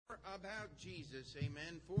about Jesus.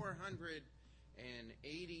 Amen.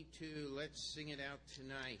 482. Let's sing it out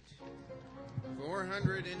tonight.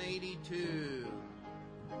 482.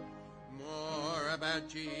 More about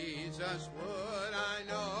Jesus would I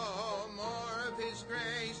know, more of His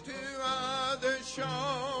grace to others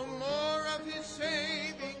show, more of His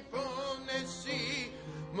saving fullness see,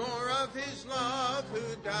 more of His love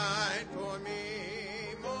who died for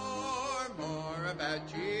me. More about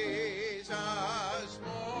Jesus,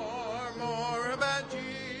 more about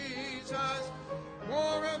Jesus,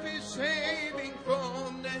 more of His saving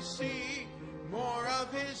fullness see, more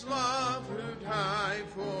of His love who died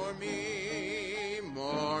for me.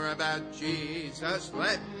 More about Jesus,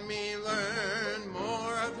 let me learn,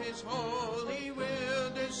 more of His holy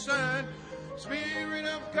will discern. Spirit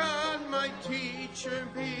of God, my teacher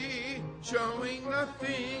be, showing the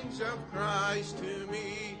things of Christ to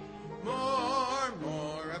me.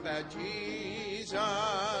 More about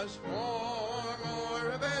Jesus, more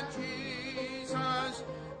about Jesus,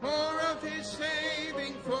 more of His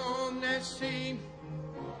saving fullness see,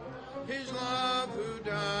 His love who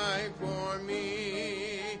died for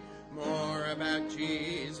me. More about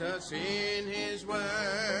Jesus in His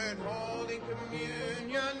word, holding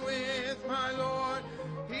communion with my Lord,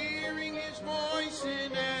 hearing His voice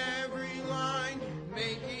in every line,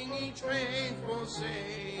 making each faithful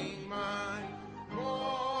saying mine.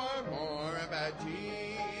 More about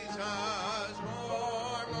Jesus,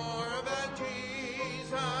 more about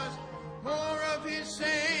Jesus, more of His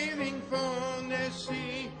saving fullness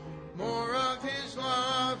see, more of His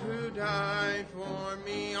love who died for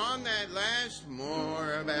me. On that last,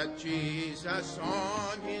 more about Jesus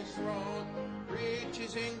on His throne,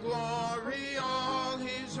 riches in glory all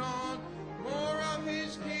His own, more of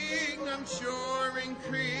His kingdom sure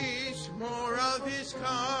increase, more of His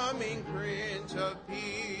coming Prince of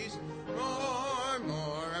Peace.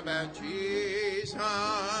 More about Jesus,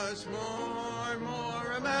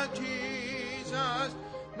 more about Jesus,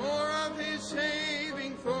 more of His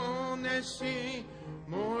saving fullness see,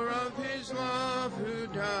 more of His love who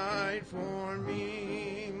died for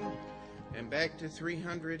me. And back to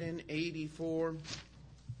 384.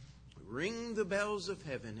 Ring the bells of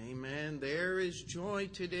heaven, amen. There is joy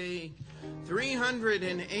today.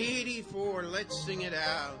 384, let's sing it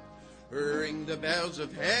out. Ring the bells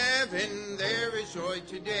of heaven, there is joy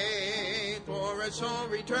today, for a soul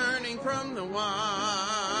returning from the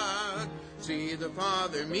wild. See the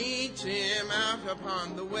Father meets him out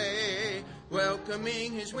upon the way,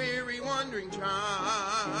 welcoming His weary, wandering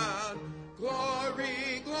child.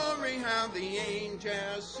 Glory, glory, how the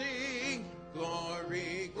angels sing.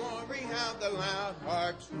 Glory, glory, how the loud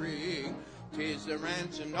harps ring. 'Tis the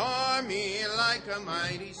ransomed army like a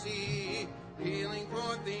mighty sea, pealing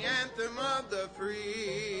forth the anthem of the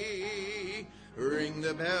free. Ring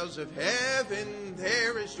the bells of heaven,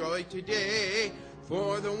 there is joy today,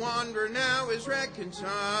 for the wanderer now is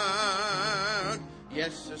reconciled.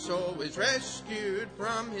 Yes, the soul is rescued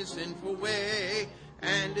from his sinful way,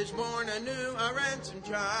 and is born anew a ransomed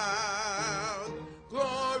child.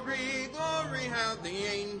 Glory, glory, how the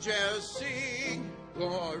angels sing.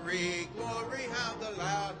 Glory, glory, how the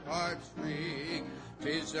loud harps ring.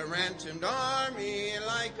 'Tis a ransomed army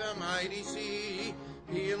like a mighty sea,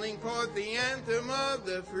 pealing forth the anthem of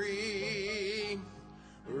the free.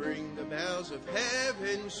 Ring the bells of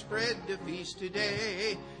heaven, spread the feast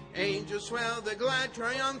today. Angels swell the glad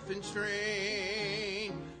triumphant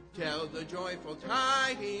strain. Tell the joyful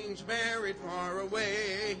tidings, bear it far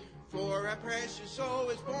away, for a precious soul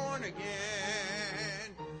is born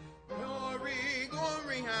again. Glory,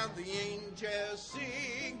 glory, how the angels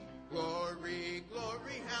sing. Glory,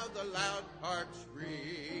 glory, how the loud harps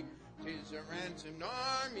ring. 'Tis a ransomed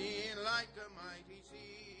army like a mighty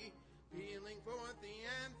sea, pealing forth the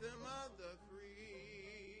anthem of the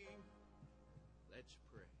free. Let's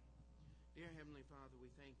pray. Dear Heavenly Father, we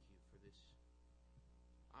thank you for this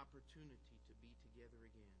opportunity to be together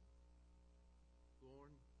again.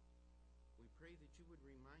 Lord, we pray that you would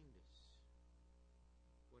remind us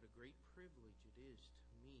what a great privilege it is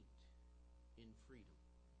to meet in freedom.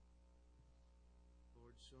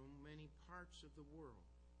 Lord, so many parts of the world,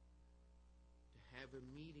 to have a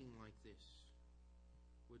meeting like this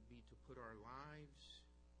would be to put our lives,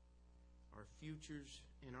 our futures,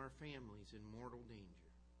 and our families in mortal danger.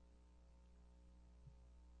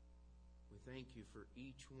 We thank you for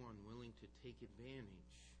each one willing to take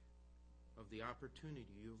advantage of the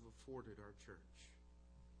opportunity you have afforded our church.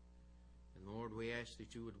 And Lord, we ask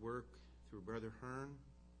that you would work through Brother Hearn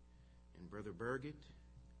and Brother Burgett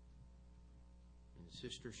and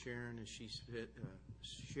Sister Sharon as she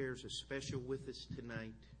shares a special with us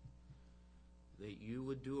tonight, that you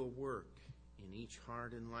would do a work in each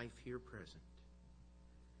heart and life here present.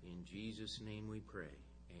 In Jesus' name we pray.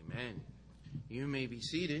 Amen. You may be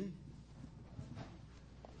seated.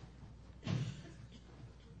 I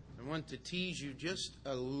want to tease you just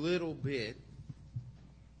a little bit.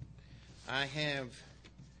 I have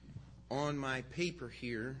on my paper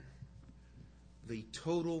here the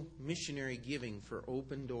total missionary giving for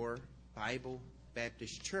Open Door Bible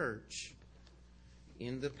Baptist Church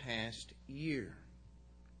in the past year.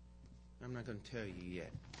 I'm not going to tell you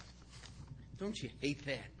yet. Don't you hate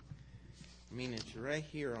that? I mean, it's right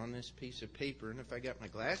here on this piece of paper, and if I got my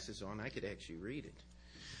glasses on, I could actually read it.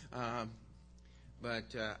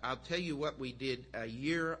 But I'll tell you what we did a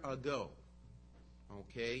year ago.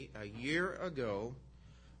 Okay? A year ago,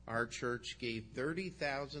 our church gave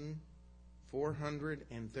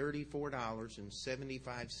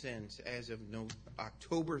 $30,434.75 as of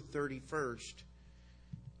October 31st,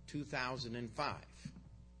 2005.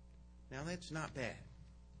 Now, that's not bad.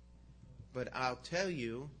 But I'll tell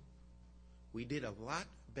you, we did a lot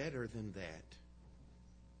better than that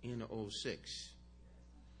in 06.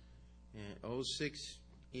 And 06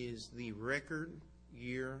 is the record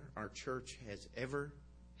year our church has ever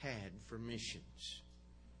had for missions.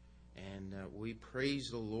 And we praise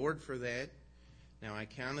the Lord for that. Now, I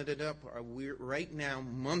counted it up. We're right now,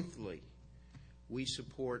 monthly, we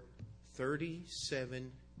support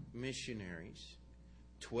 37 missionaries,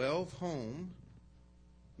 12 home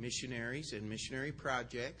missionaries and missionary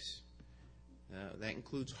projects. That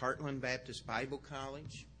includes Heartland Baptist Bible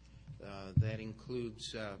College. That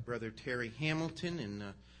includes Brother Terry Hamilton and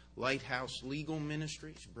Lighthouse Legal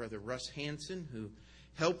Ministries, Brother Russ Hansen, who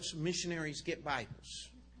helps missionaries get Bibles.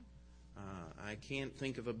 I can't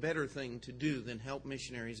think of a better thing to do than help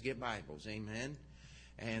missionaries get Bibles. Amen.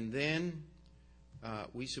 And then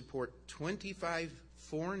we support 25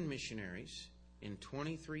 foreign missionaries in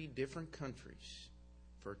 23 different countries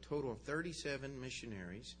for a total of 37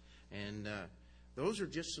 missionaries. And those are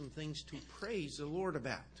just some things to praise the Lord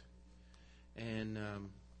about. And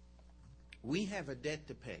we have a debt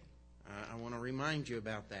to pay. I want to remind you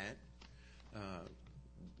about that.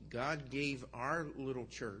 God gave our little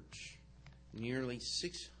church nearly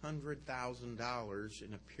 $600,000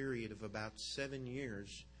 in a period of about 7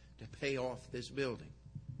 years to pay off this building.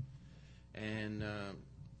 And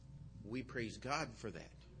we praise God for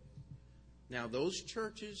that. Now, those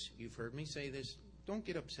churches, you've heard me say this, don't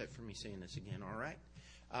get upset for me saying this again, all right?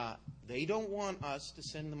 They don't want us to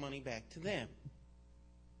send the money back to them.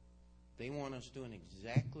 They want us doing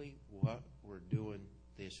exactly what we're doing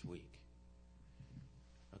this week.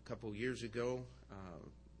 A couple years ago,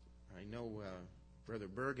 I know Brother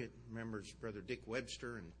Burgett remembers Brother Dick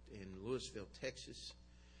Webster in Louisville, Texas.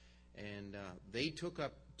 And they took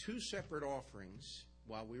up 2 separate offerings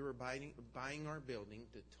while we were buying our building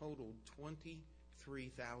that totaled $23,000.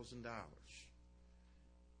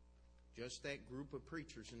 Just that group of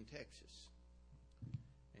preachers in Texas.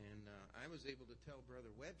 And I was able to tell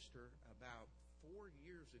Brother Webster about 4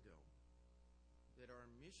 years ago that our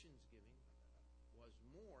missions giving was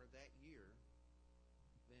more that year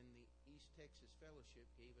than the East Texas Fellowship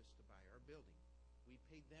gave us to buy our building. We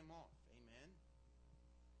paid them off. Amen.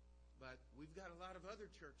 But we've got a lot of other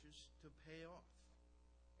churches to pay off.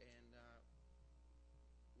 And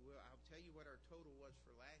I'll tell you what our total was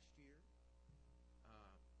for last year.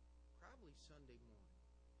 Probably Sunday morning.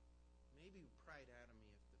 Maybe pry it out of me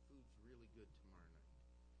if the food's really good tomorrow night.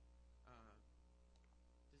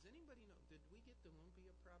 Does anybody know, did we get the lumpia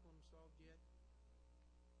problem solved yet?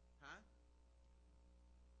 Huh?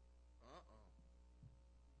 Uh-oh.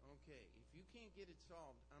 Okay, if you can't get it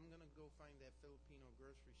solved, I'm going to go find that Filipino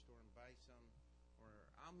grocery store and buy some, or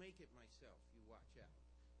I'll make it myself. You watch out.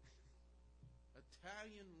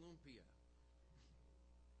 Italian lumpia.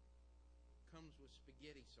 Comes with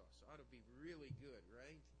spaghetti sauce. Ought to be really good,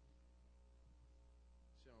 right?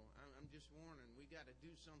 So I'm just warning, we got to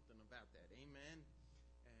do something about that. Amen?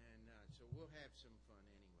 And so we'll have some fun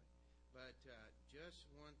anyway. But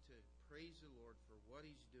just want to praise the Lord for what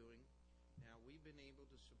He's doing. Now, we've been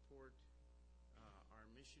able to support our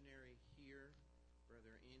missionary here,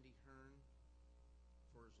 Brother Andy Hearn,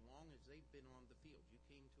 for as long as they've been on the field. You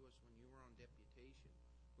came to us when you were on deputation.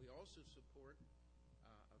 We also support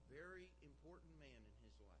a very important man in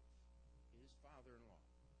his life, his father-in-law.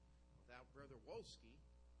 Without Brother Wolski,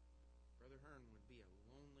 Brother Hearn would be a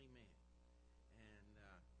lonely man. And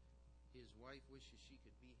his wife wishes she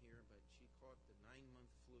could be here, but she caught the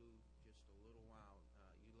 9-month flu just a little while.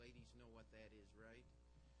 You ladies know what that is, right?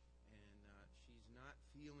 And she's not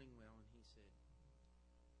feeling well, and he said,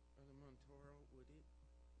 Brother Montoro, would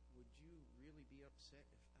you really be upset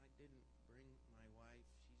if I didn't bring my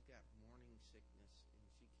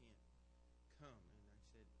come. And I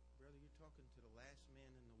said, brother, you're talking to the last man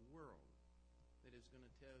in the world that is going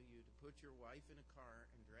to tell you to put your wife in a car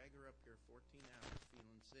and drag her up here 14 hours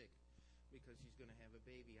feeling sick because she's going to have a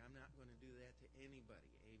baby. I'm not going to do that to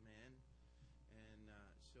anybody. Amen. And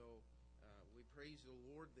so we praise the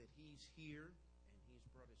Lord that he's here, and he's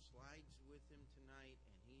brought his slides with him tonight,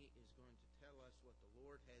 and he is going to tell us what the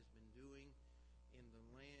Lord has been doing in the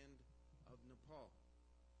land of Nepal.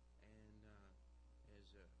 And as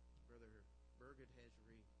Brother Burgett has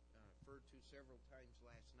referred to several times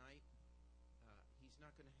last night, he's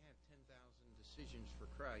not going to have 10,000 decisions for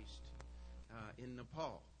Christ in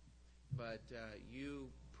Nepal. But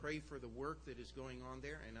you pray for the work that is going on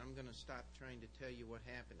there, and I'm going to stop trying to tell you what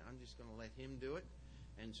happened. I'm just going to let him do it.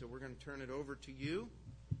 And so we're going to turn it over to you,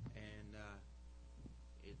 and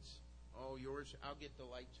it's all yours. I'll get the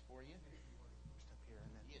lights for you. Just up here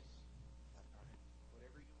and then. Yes. All right.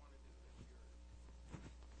 Whatever you want to do, that's yours.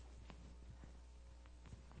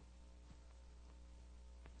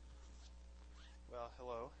 Well,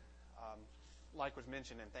 hello. Like was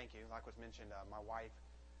mentioned, and thank you. Like was mentioned, my wife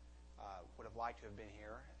would have liked to have been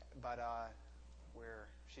here, but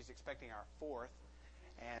she's expecting our fourth,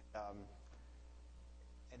 and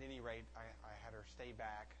at any rate, I had her stay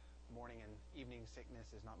back. Morning and evening sickness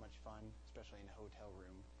is not much fun, especially in a hotel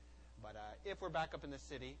room. But if we're back up in the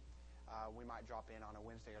city, we might drop in on a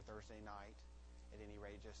Wednesday or Thursday night, at any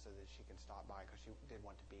rate, just so that she can stop by because she did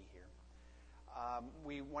want to be here.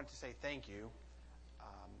 We want to say thank you.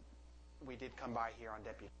 We did come by here on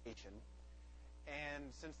deputation. And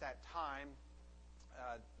since that time,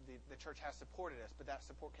 the church has supported us, but that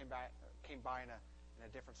support came by in a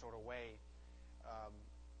different sort of way.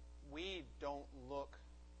 We don't look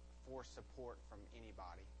for support from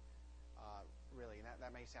anybody, really. And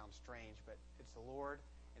that may sound strange, but it's the Lord,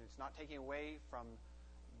 and it's not taking away from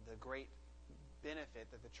the great benefit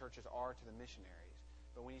that the churches are to the missionaries.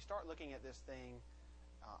 But when you start looking at this thing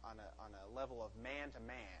on a level of man to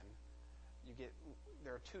man,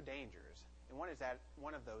 there are two dangers. And one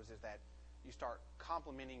of those is that you start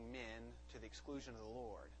complimenting men to the exclusion of the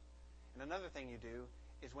Lord. And another thing you do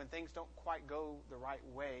is when things don't quite go the right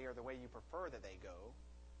way or the way you prefer that they go,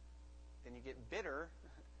 then you get bitter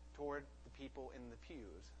toward the people in the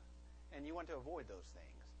pews. And you want to avoid those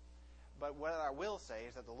things. But what I will say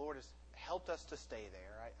is that the Lord has helped us to stay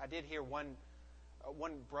there. I did hear one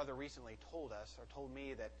brother recently told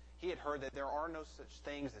me that he had heard that there are no such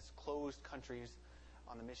things as closed countries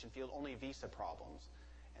on the mission field, only visa problems.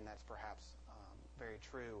 And that's perhaps very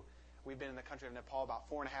true. We've been in the country of Nepal about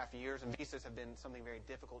 4.5 years, and visas have been something very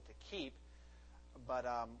difficult to keep. But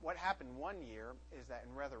what happened one year is that,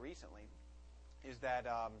 and rather recently, is that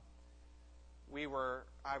I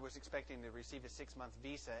was expecting to receive a 6-month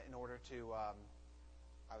visa in order to,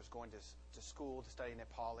 I was going to school to study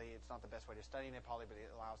Nepali. It's not the best way to study Nepali, but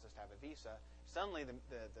it allows us to have a visa. Suddenly the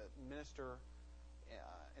minister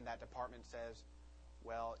in that department says,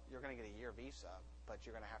 well, you're going to get a year visa, but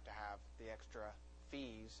you're going to have the extra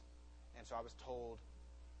fees. And so I was told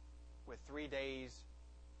with 3 days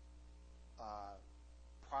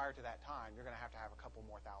prior to that time, you're going to have a couple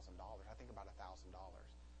more $1,000. I think about $1,000.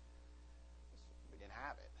 We didn't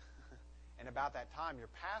have it. And about that time, your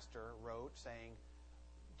pastor wrote saying,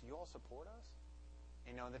 do you all support us?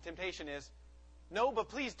 And the temptation is, no, but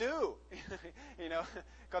please do.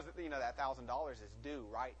 Because that $1,000 is due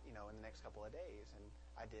right, in the next couple of days. And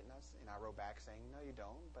I didn't. And I wrote back saying, no, you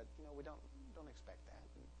don't. But we don't expect that.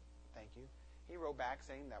 And thank you. He wrote back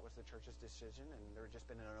saying that was the church's decision, and there had just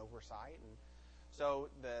been an oversight. And so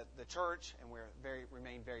the church, and we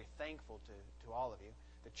remain very thankful to all of you.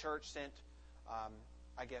 The church sent,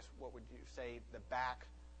 I guess, what would you say, the back,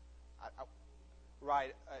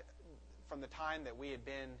 from the time that we had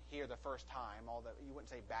been here the first time, you wouldn't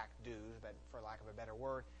say back dues, but for lack of a better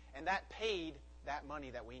word, and that paid that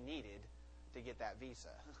money that we needed to get that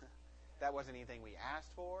visa. That wasn't anything we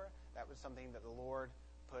asked for. That was something that the Lord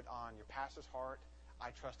put on your pastor's heart.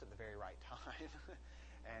 I trust at the very right time.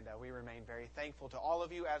 And we remain very thankful to all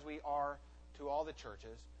of you, as we are to all the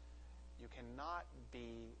churches. You cannot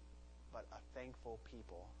be but a thankful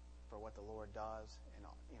people for what the Lord does in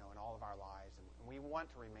all of our lives. And we want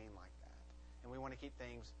to remain like that. And we want to keep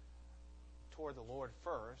things toward the Lord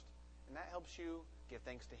first. And that helps you give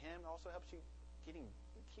thanks to Him. It also helps you you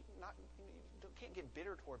can't get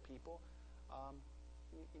bitter toward people.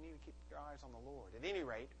 You need to keep your eyes on the Lord. At any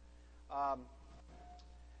rate,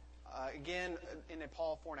 again, in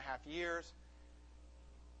Nepal, 4.5 years.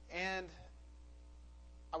 And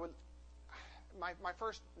my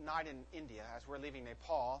first night in India, as we're leaving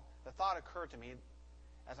Nepal, the thought occurred to me,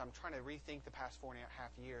 as I'm trying to rethink the past 4.5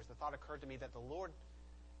 years, the thought occurred to me that the Lord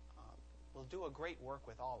will do a great work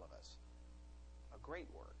with all of us. A great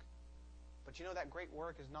work. But you know, that great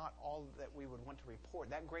work is not all that we would want to report.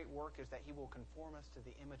 That great work is that He will conform us to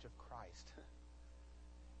the image of Christ.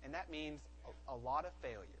 And that means a lot of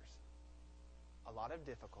failures, a lot of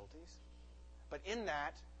difficulties. But in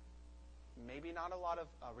that, maybe not a lot of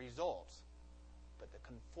results, but the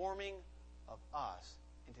conforming of us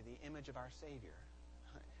into the image of our Savior.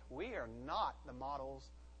 We are not the models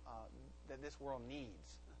that this world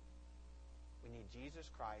needs. We need Jesus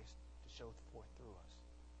Christ to show forth through us.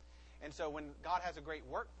 And so when God has a great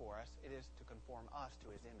work for us, it is to conform us to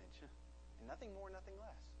His image. And nothing more, nothing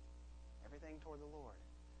less. Everything toward the Lord.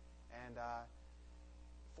 And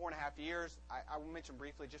 4.5 years, I will mention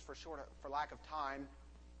briefly, just for lack of time,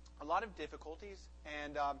 a lot of difficulties,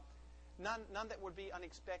 and none that would be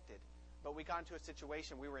unexpected. But we got into a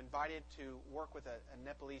situation, we were invited to work with a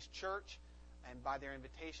Nepalese church, and by their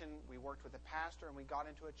invitation, we worked with a pastor, and we got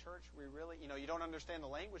into a church. We really, you don't understand the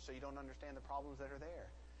language, so you don't understand the problems that are there.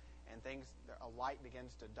 And a light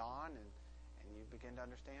begins to dawn, and you begin to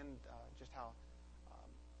understand just how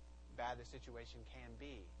bad the situation can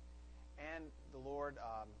be. And the Lord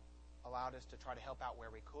allowed us to try to help out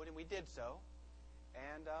where we could, and we did so.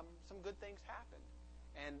 And some good things happened.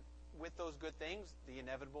 And with those good things, the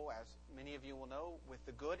inevitable, as many of you will know, with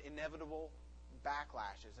the good, inevitable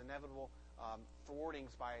backlashes, inevitable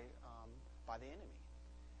thwartings by the enemy.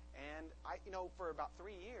 And for about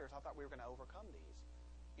 3 years, I thought we were going to overcome these.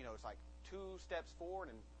 It's like 2 steps forward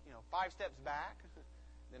and 5 steps back,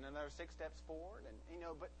 then another 6 steps forward, and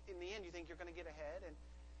but in the end, you think you're going to get ahead,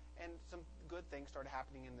 and some good things started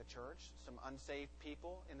happening in the church. Some unsaved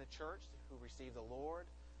people in the church who received the Lord.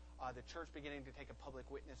 The church beginning to take a public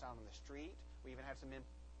witness out on the street. We even had some men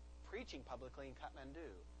preaching publicly in Kathmandu.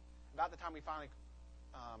 About the time we finally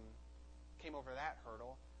came over that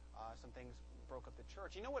hurdle, some things broke up the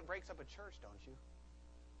church. You know what breaks up a church, don't you?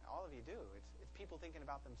 All of you do. It's people thinking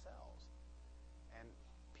about themselves. And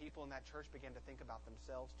people in that church began to think about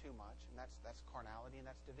themselves too much, and that's carnality and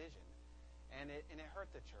that's division. And it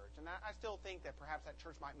hurt the church. And I still think that perhaps that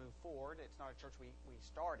church might move forward. It's not a church we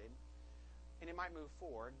started. And it might move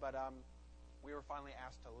forward, but we were finally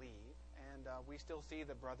asked to leave. And we still see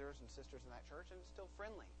the brothers and sisters in that church, and it's still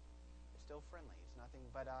friendly. It's still friendly. It's nothing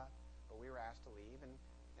but we were asked to leave, and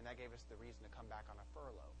that gave us the reason to come back on a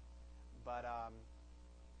furlough. But,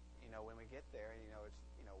 when we get there, it's,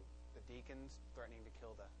 the deacons threatening to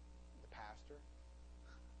kill the pastor.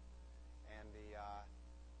 And the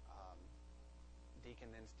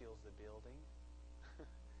deacon then steals the building.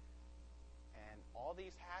 And all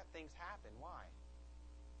these things happen. Why?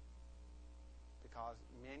 Because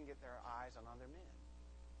men get their eyes on other men.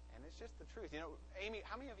 And it's just the truth. Amy,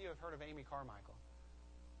 how many of you have heard of Amy Carmichael?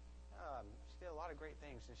 She did a lot of great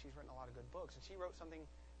things, and she's written a lot of good books. And she wrote something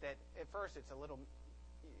that at first it's a little,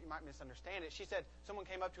 you might misunderstand it. She said, someone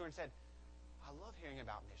came up to her and said, I love hearing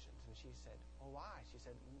about missions. And she said, well, why? She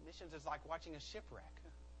said, missions is like watching a shipwreck.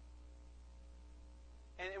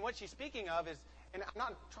 And what she's speaking of is, and I'm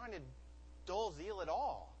not trying to dull zeal at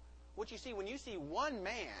all. What you see, when you see one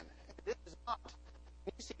man, this is not,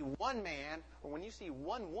 when you see one man or when you see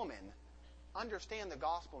one woman understand the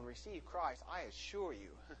gospel and receive Christ, I assure you,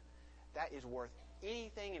 that is worth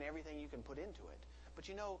anything and everything you can put into it. But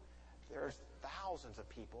there's thousands of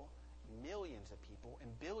people, millions of people,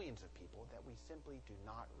 and billions of people that we simply do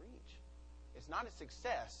not reach. It's not a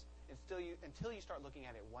success until you start looking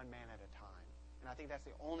at it one man at a time. And I think that's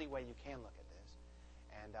the only way you can look at this.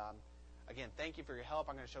 And again, thank you for your help.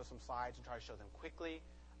 I'm going to show some slides and try to show them quickly.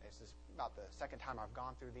 This is about the second time I've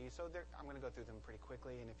gone through these, so I'm going to go through them pretty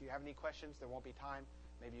quickly. And if you have any questions, there won't be time.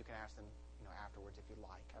 Maybe you can ask them, afterwards if you'd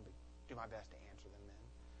like. I'll do my best to answer them then.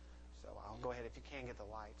 So I'll go ahead, if you can get the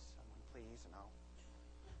lights, someone please, and I'll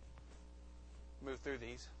move through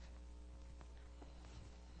these.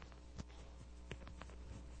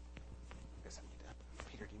 I guess I need to.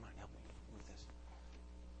 Peter, do you mind helping me move this?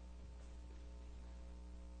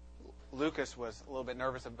 Lucas was a little bit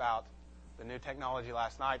nervous about the new technology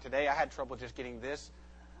last night. Today I had trouble just getting this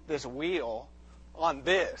wheel on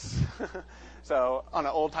this. So on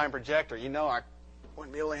an old-time projector, I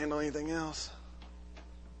wouldn't be able to handle anything else.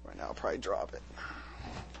 Right now I'll probably drop it.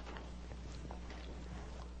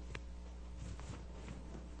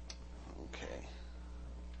 Okay.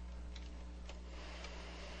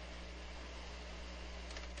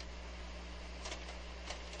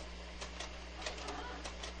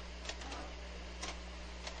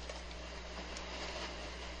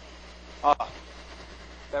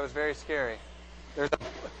 That was very scary.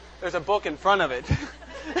 There's a book in front of it.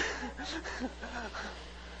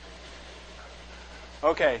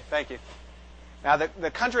 Okay, thank you. Now, the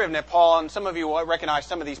country of Nepal, and some of you will recognize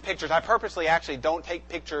some of these pictures. I purposely actually don't take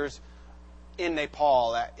pictures in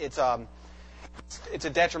Nepal. It's a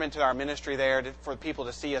detriment to our ministry there for people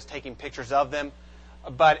to see us taking pictures of them.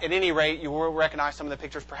 But at any rate, you will recognize some of the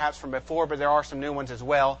pictures perhaps from before, but there are some new ones as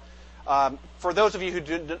well. For those of you who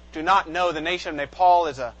do not know, the nation of Nepal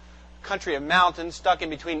is a country of mountains stuck in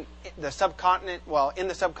between the subcontinent, in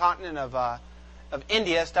the subcontinent of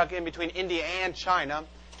India, stuck in between India and China.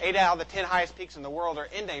 8 out of the 10 highest peaks in the world are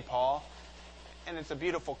in Nepal, and it's a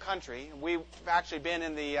beautiful country. We've actually been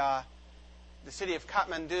in the city of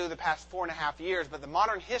Kathmandu the past 4.5 years, but the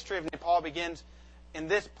modern history of Nepal begins in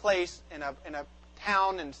this place, in a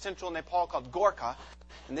town in central Nepal called Gorkha,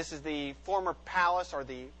 and this is the former palace or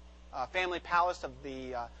the family palace of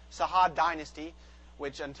the Sahad dynasty,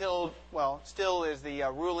 which still is the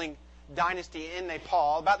ruling dynasty in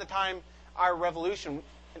Nepal. About the time our Revolutionary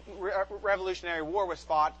War was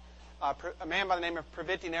fought, a man by the name of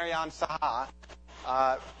Praviti Narayan Saha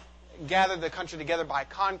gathered the country together by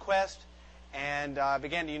conquest and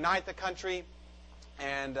began to unite the country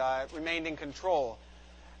and remained in control.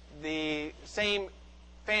 The same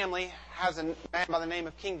family has a man by the name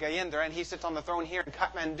of King Gayendra, and he sits on the throne here in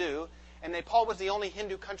Kathmandu. And Nepal was the only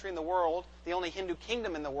Hindu country in the world, the only Hindu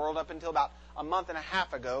kingdom in the world up until about a month and a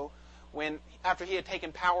half ago, when after he had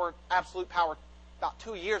taken power, absolute power, about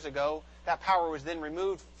 2 years ago, that power was then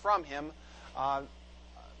removed from him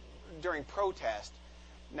during protest.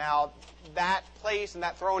 Now, that place and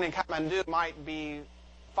that throne in Kathmandu might be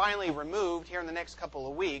finally removed here in the next couple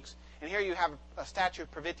of weeks. And here you have a statue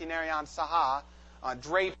of Praviti Narayan Saha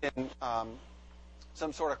draped in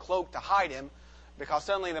some sort of cloak to hide him, because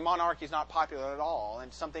suddenly the monarchy is not popular at all.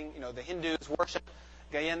 And something, the Hindus worship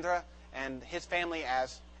Gayendra and his family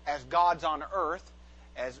as gods on earth,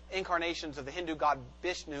 as incarnations of the Hindu god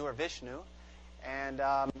Vishnu. And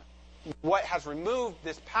what has removed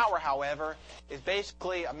this power, however, is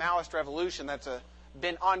basically a Maoist revolution that's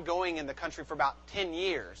been ongoing in the country for about 10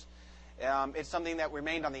 years. It's something that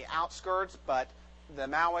remained on the outskirts, but the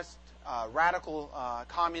Maoist radical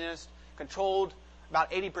communists controlled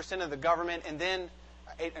about 80% of the government, and then,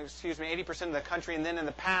 80% of the country, and then in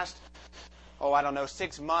the past,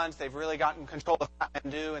 6 months, they've really gotten control of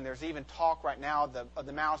Kathmandu, and there's even talk right now of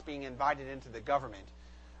the Maoists being invited into the government.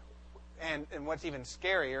 And what's even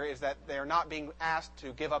scarier is that they're not being asked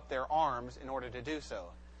to give up their arms in order to do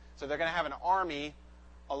so. So they're going to have an army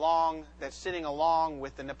that's sitting along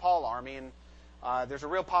with the Nepal army, and there's a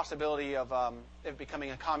real possibility of it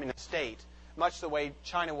becoming a communist state, much the way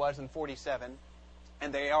China was in 1947,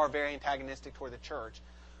 and they are very antagonistic toward the church.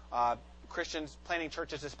 Christians planting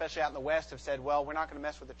churches, especially out in the West, have said, well, we're not going to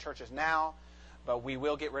mess with the churches now, but we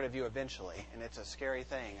will get rid of you eventually. And it's a scary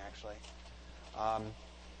thing, actually.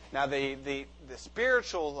 Now, the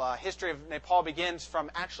spiritual history of Nepal begins from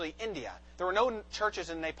actually India. There were no churches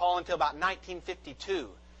in Nepal until about 1952.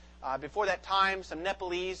 Before that time, some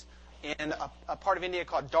Nepalese in a part of India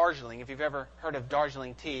called Darjeeling, if you've ever heard of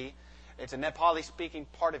Darjeeling tea, it's a Nepali-speaking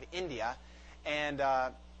part of India. And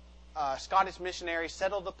Scottish missionaries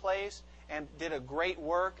settled the place and did a great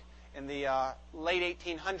work in the late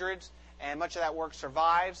 1800s, and much of that work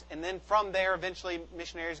survives. And then from there, eventually,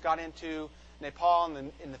 missionaries got into Nepal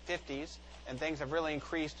in the 50s, and things have really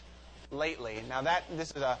increased lately. Now,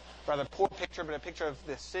 this is a rather poor picture, but a picture of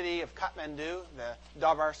the city of Kathmandu, the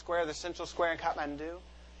Darbar Square, the central square in Kathmandu.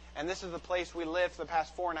 And this is the place we lived for the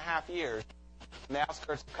past 4.5 years, in the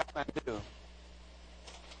outskirts of Kathmandu.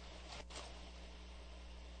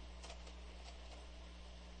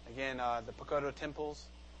 Again, the pagoda temples.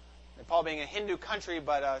 Nepal being a Hindu country,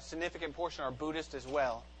 but a significant portion are Buddhist as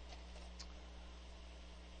well.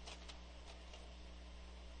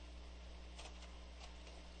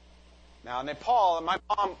 Now, Nepal, my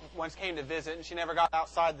mom once came to visit, and she never got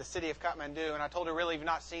outside the city of Kathmandu, and I told her, really, you've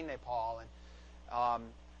not seen Nepal. And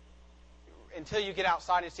until you get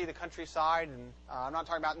outside and see the countryside, and I'm not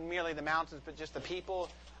talking about merely the mountains, but just the people,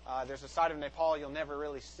 there's a side of Nepal you'll never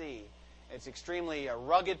really see. It's extremely a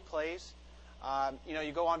rugged place.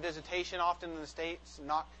 You go on visitation often in the States.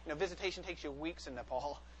 Visitation takes you weeks in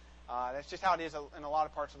Nepal. That's just how it is in a lot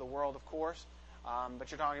of parts of the world, of course.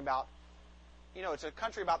 But you're talking about, it's a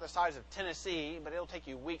country about the size of Tennessee, but it'll take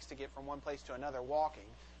you weeks to get from one place to another walking,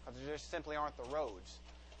 because there just simply aren't the roads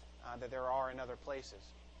that there are in other places.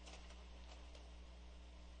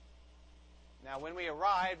 Now, when we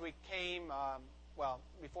arrived, we came,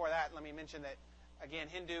 before that, let me mention that, again,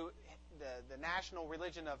 the national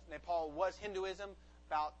religion of Nepal was Hinduism.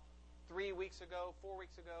 About 4 weeks ago,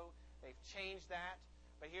 they've changed that.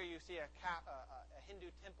 But here you see a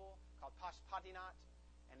Hindu temple called Pashupatinath,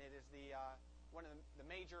 and it is one of the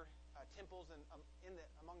major temples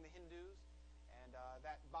among the Hindus, and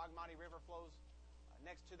that Bagmati River flows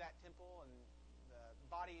next to that temple, and the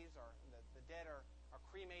bodies are the dead are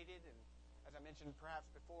cremated, and as I mentioned perhaps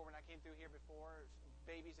before when I came through here before,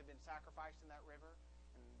 babies have been sacrificed in that river,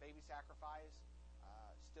 and baby sacrifice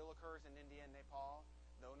still occurs in India and Nepal,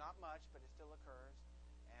 though not much, but it still occurs.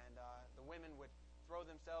 And the women would throw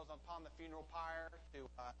themselves upon the funeral pyre to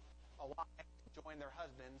alive to join their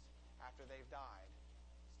husbands after they've died.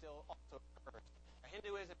 Still also occurs.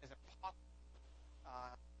 Hinduism is impossible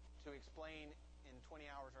to explain in 20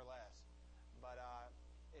 hours or less, but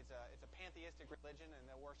it's a pantheistic religion, and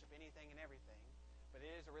they'll worship anything and everything. But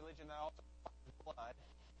it is a religion that also requires blood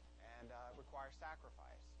and requires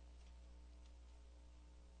sacrifice.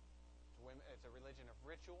 It's a religion of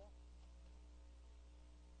ritual,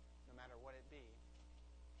 no matter what it be.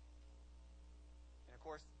 And of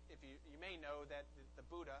course, if you may know that the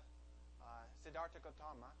Buddha, Siddhartha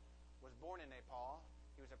Gautama, was born in Nepal.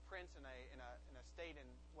 He was a prince in a state in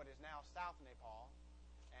what is now South Nepal,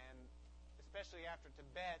 and especially after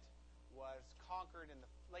Tibet was conquered in the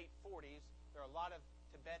late 40s, there are a lot of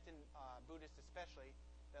Tibetan Buddhists, especially,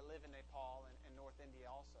 that live in Nepal and North India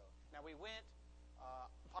also. Now we went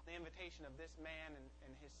upon the invitation of this man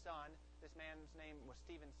and his son. This man's name was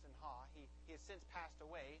Stephen Sinha. He has since passed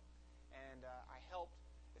away, and I helped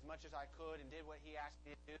as much as I could and did what he asked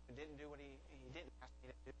me to do and didn't do what he didn't ask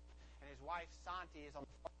me to do. And his wife, Santi, is on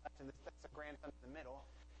the far left, and that's the grandson in the middle.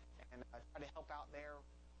 And I tried to help out there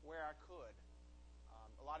where I could.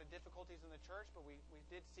 A lot of difficulties in the church, but we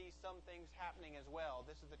did see some things happening as well.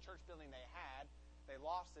 This is the church building they had. They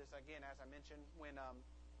lost this, again, as I mentioned, when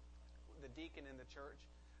the deacon in the church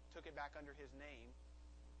took it back under his name.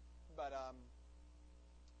 But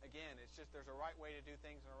again, it's just there's a right way to do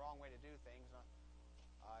things and a wrong way to do things.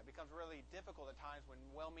 It becomes really difficult at times when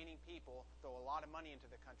well-meaning people throw a lot of money into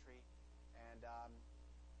the country, and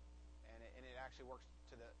it actually works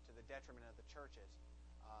to the detriment of the churches.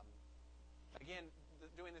 Again,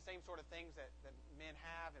 doing the same sort of things that men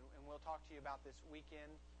have, and we'll talk to you about this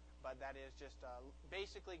weekend, but that is just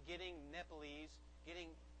basically getting Nepalese,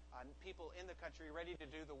 getting people in the country ready to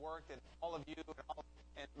do the work that all of you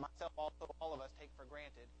and myself also, all of us take for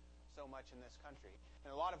granted so much in this country.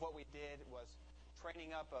 And a lot of what we did was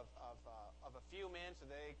training up of a few men so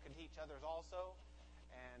they could teach others also.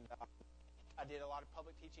 And I did a lot of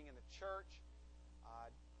public teaching in the church.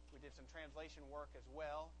 We did some translation work as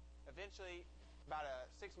well. Eventually, about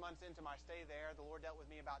 6 months into my stay there, the Lord dealt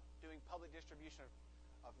with me about doing public distribution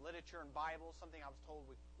of literature and Bibles, something I was told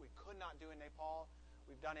we could not do in Nepal.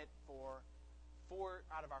 We've done it for 4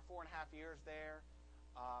 out of our 4.5 years there.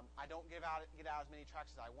 I don't get out as many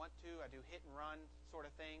tracts as I want to. I do hit and run sort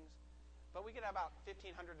of things. But we get about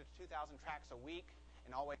 1,500 to 2,000 tracts a week,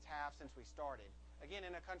 and always have since we started. Again,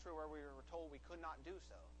 in a country where we were told we could not do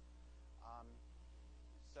so.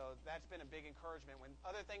 So that's been a big encouragement. When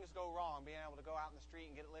other things go wrong, being able to go out in the street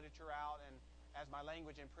and get literature out, and as my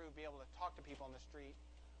language improved, be able to talk to people on the street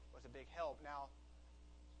was a big help. Now,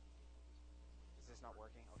 is this not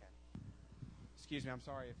working? Okay. Excuse me, I'm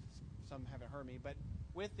sorry if some haven't heard me. But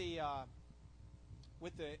with the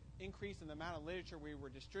increase in the amount of literature we were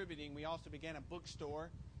distributing, we also began a bookstore.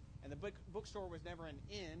 And the bookstore was never an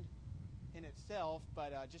end in itself,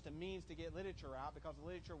 but just a means to get literature out, because the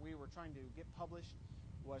literature we were trying to get published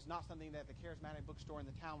was not something that the charismatic bookstore in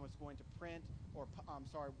the town was going to print or,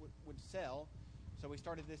 would sell. So we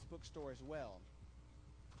started this bookstore as well.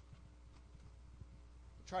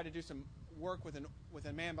 We tried to do some work with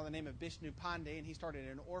a man by the name of Bishnu Pandey, and he started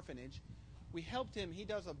an orphanage. We helped him. He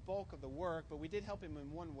does a bulk of the work, but we did help him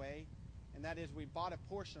in one way, and that is we bought a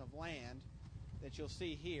portion of land that you'll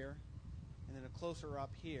see here, and then a closer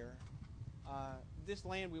up here. This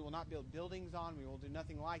land we will not build buildings on. We will do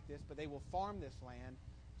nothing like this, but they will farm this land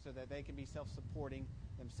so that they can be self-supporting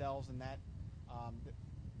themselves, and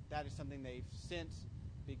that is something they've since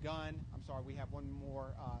begun. We have one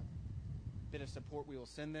more bit of support we will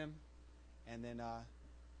send them, and then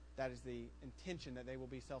that is the intention, that they will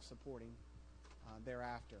be self-supporting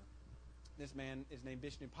thereafter. This man is named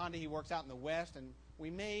Bishnu Pandey. He works out in the West, and we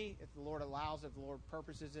may, if the Lord allows, if the Lord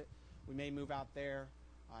purposes it, we may move out there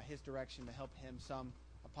his direction to help him some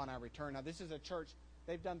upon our return. Now, this is a church.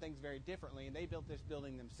 They've done things very differently, and they built this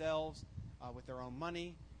building themselves with their own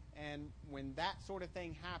money. And when that sort of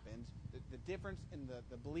thing happens, the difference in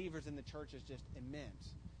the believers in the church is just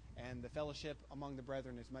immense, and the fellowship among the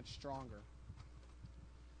brethren is much stronger.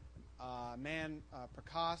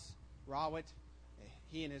 Prakash Rawat,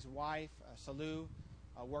 he and his wife, Salu,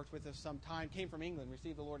 worked with us some time, came from England,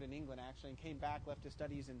 received the Lord in England actually, and came back, left his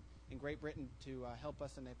studies in Great Britain to help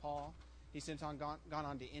us in Nepal. He's since gone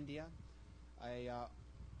on to India.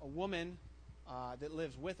 A woman that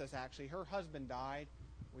lives with us, actually, her husband died.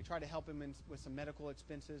 We tried to help him with some medical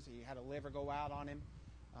expenses. He had a liver go out on him.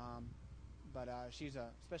 But she's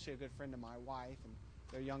especially a good friend of my wife and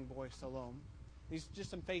their young boy, Salome. These are just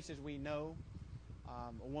some faces we know.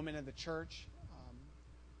 A woman in the church.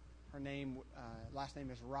 Her last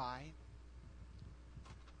name is Rai.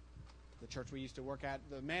 The church we used to work at.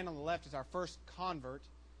 The man on the left is our first convert,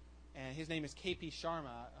 and his name is K.P. Sharma,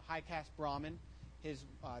 a high caste Brahmin. His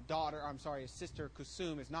his sister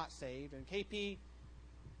Kusum is not saved, and K.P.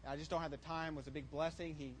 I just don't have the time. Was a big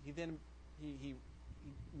blessing. He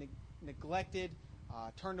neglected,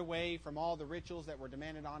 turned away from all the rituals that were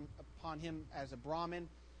demanded upon him as a Brahmin,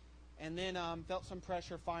 and then felt some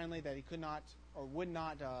pressure finally that he could not or would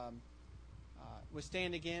not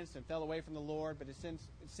withstand against, and fell away from the Lord, but it's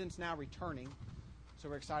since now returning. So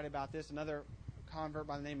we're excited about this. Another convert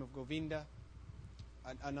by the name of Govinda,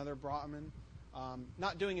 another Brahmin,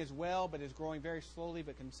 not doing as well, but is growing very slowly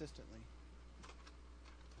but consistently.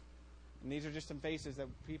 And these are just some faces that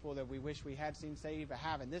people that we wish we had seen saved but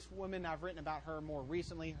haven't. This woman, I've written about her more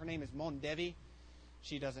recently. Her name is Mon Devi.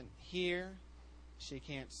 She doesn't hear. She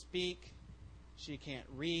can't speak. She can't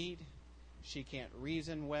read. She can't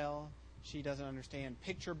reason well. She doesn't understand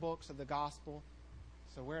picture books of the gospel.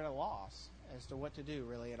 So we're at a loss as to what to do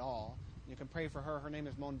really at all. You can pray for her. Her name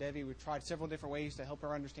is Mon Devi. We've tried several different ways to help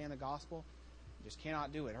her understand the gospel. Just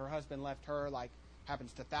cannot do it. Her husband left her, like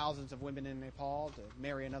happens to thousands of women in Nepal, to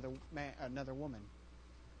marry another woman.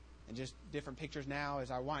 And just different pictures now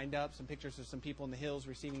as I wind up, some pictures of some people in the hills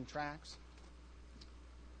receiving tracts.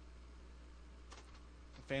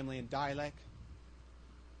 A family in Dailek.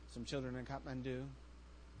 Some children in Kathmandu.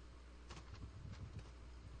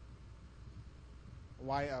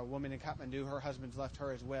 A woman in Kathmandu, her husband's left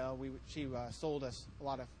her as well. She sold us a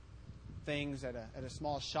lot of things at a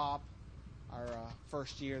small shop our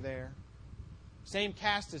first year there. Same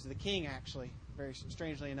caste as the king, actually, very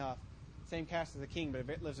strangely enough. Same caste as the king,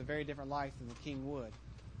 but lives a very different life than the king would.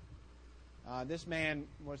 This man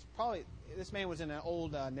was in an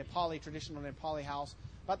old traditional Nepali house.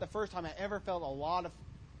 About the first time I ever felt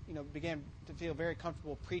began to feel very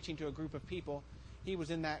comfortable preaching to a group of people. He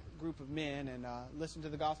was in that group of men and listened to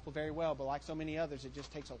the gospel very well, but like so many others, it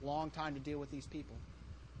just takes a long time to deal with these people.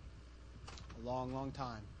 A long, long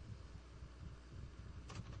time.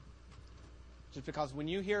 Just because when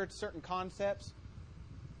you hear certain concepts,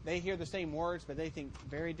 they hear the same words, but they think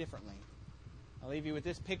very differently. I'll leave you with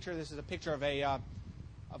this picture. This is a picture of a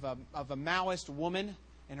Maoist woman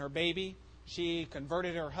and her baby. She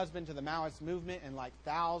converted her husband to the Maoist movement, and like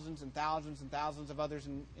thousands and thousands and thousands of others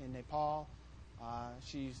in Nepal.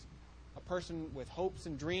 She's a person with hopes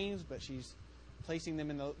and dreams, but she's placing them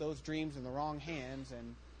in those dreams in the wrong hands.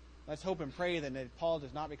 And let's hope and pray that Nepal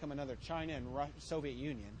does not become another China and Soviet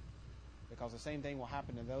Union, because the same thing will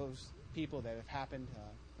happen to those people that have happened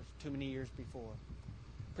for too many years before.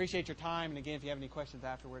 Appreciate your time, and again, if you have any questions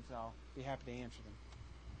afterwards, I'll be happy to answer them.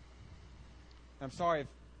 I'm sorry if,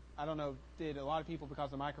 I don't know, did a lot of people, because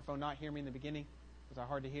of the microphone, not hear me in the beginning? Was I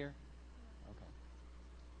hard to hear? Okay.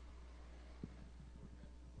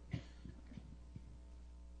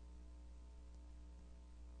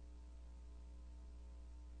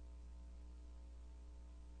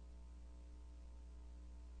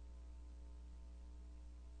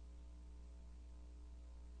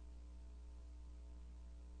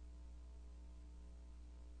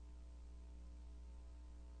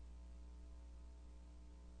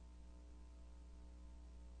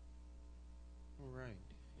 All right.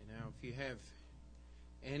 And now if you have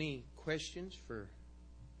any questions for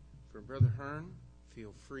Brother Hearn,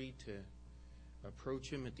 feel free to approach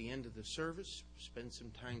him at the end of the service. Spend some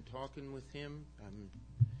time talking with him.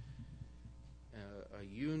 A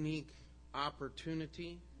unique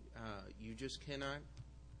opportunity. You just cannot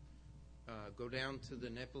go down to the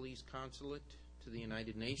Nepalese consulate to the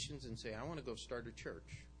United Nations and say, I want to go start a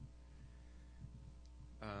church.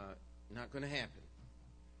 Not going to happen.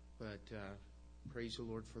 But praise the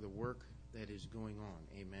Lord for the work that is going on.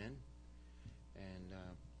 Amen. And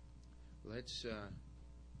let's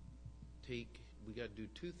we got to do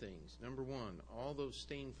two things. Number one, all those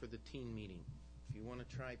staying for the teen meeting. If you want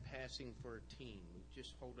to try passing for a teen,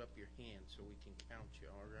 just hold up your hand so we can count you,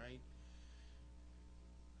 all right?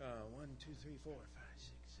 1, 2, 3, 4, 5, 6,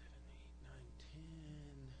 7, 8, 9,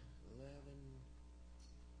 10, 11.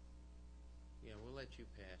 Yeah, we'll let you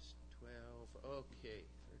pass. 12. Okay.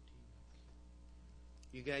 13.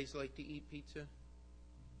 You guys like to eat pizza?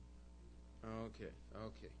 Okay.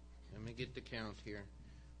 Let me get the count here.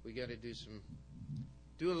 We got to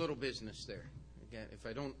do a little business there. if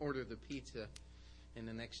I don't order the pizza in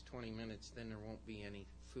the next 20 minutes, then there won't be any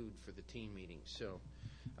food for the team meeting. So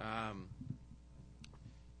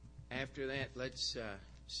after that, let's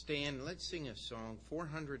stand. Let's sing a song,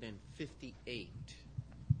 458.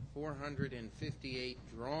 458,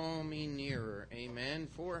 Draw Me Nearer. Amen.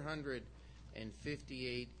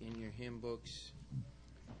 458 in your hymn books.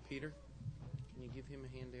 Peter, can you give him a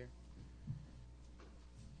hand there?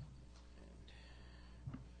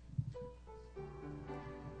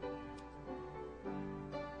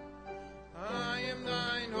 I am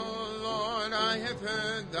thine, O Lord, I have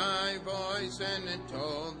heard thy voice, and it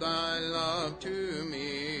told thy love to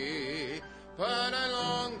me. But I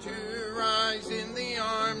long to rise in the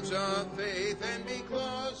arms of faith and be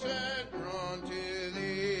closer drawn to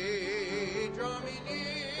thee. Draw me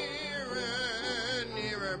nearer,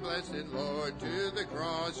 nearer, blessed Lord, to the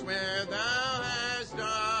cross where thou hast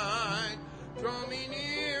died. Draw me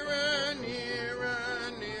nearer,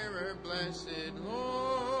 nearer, nearer, blessed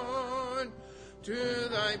Lord, to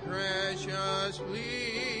thy precious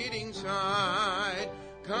bleeding side.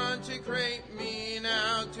 Consecrate me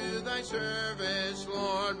now to thy service,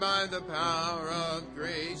 Lord, by the power of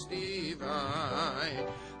grace divine.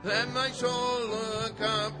 Let my soul look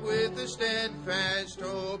up with a steadfast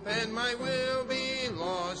hope, and my will be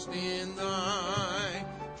lost in thine.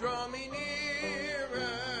 Draw me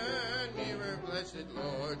nearer, nearer, blessed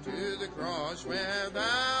Lord, to the cross where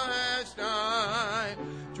thou hast died.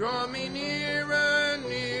 Draw me nearer,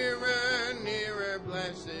 nearer, nearer,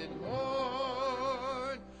 blessed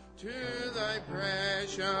Lord, to thy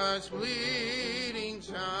precious bleeding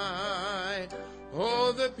side.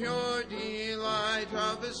 Oh, the pure delight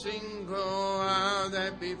of a single hour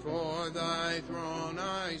that before thy throne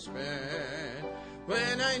I spend.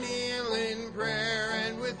 When I kneel in prayer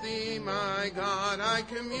and with thee, my God, I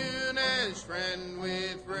commune as friend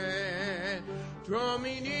with friend. Draw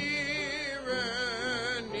me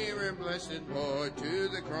nearer, nearer, blessed Lord, to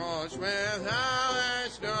the cross where thou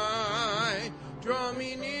hast died. Draw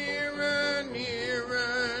me nearer,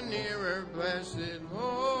 nearer, nearer, blessed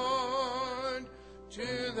Lord,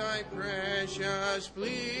 to thy precious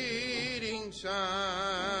bleeding side.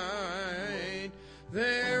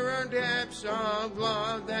 There are depths of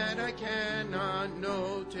love that I cannot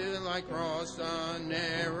know till I cross the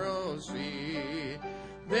narrow sea.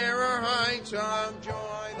 There are heights of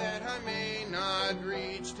joy that I may not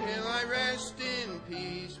reach till I rest in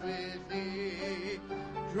peace with thee.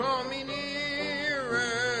 Draw me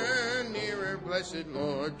nearer, nearer, blessed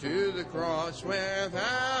Lord, to the cross where thou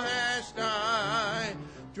hast died.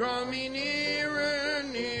 Draw me nearer,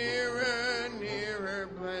 nearer, nearer,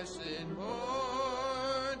 blessed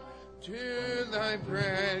Lord, to thy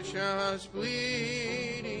precious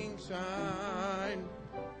bleeding side.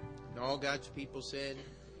 And all God's people said,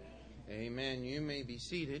 amen. You may be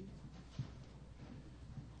seated.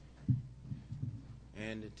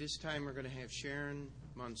 And at this time, we're going to have Sharon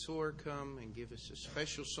Mansour come and give us a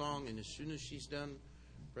special song. And as soon as she's done,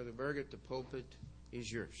 Brother Birgit, the pulpit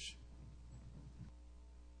is yours.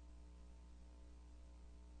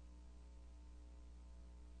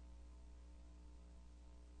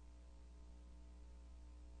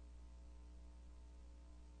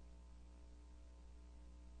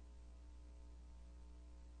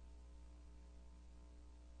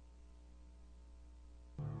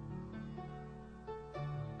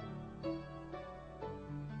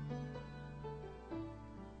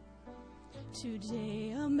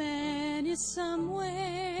 Today a man is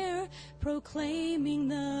somewhere proclaiming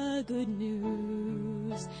the good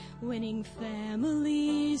news, winning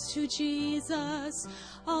families to Jesus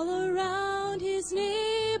all around his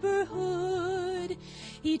neighborhood.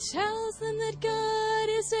 He tells them that God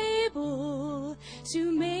is able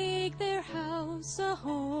to make their house a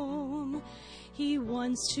home. He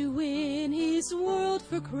wants to win his world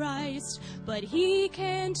for Christ, but he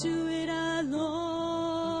can't do it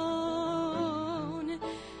alone.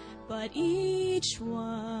 But each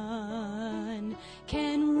one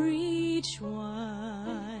can reach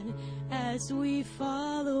one. As we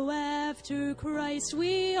follow after Christ,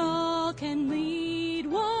 we all can lead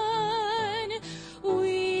one.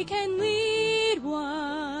 We can lead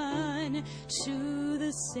one to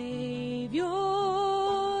the Savior.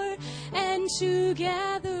 And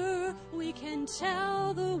together we can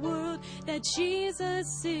tell the world that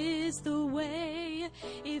Jesus is the way,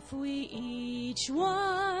 if we each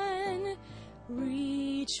one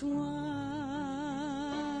reach one.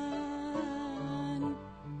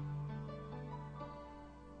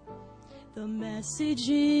 The message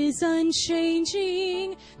is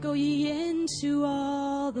unchanging. Go ye into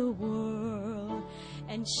all the world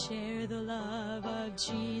and share the love of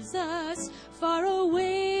Jesus, far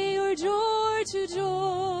away or door to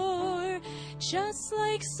door. Just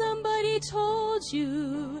like somebody told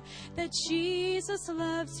you that Jesus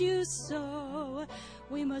loves you so,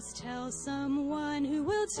 we must tell someone who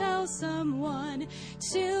will tell someone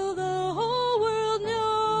till the whole world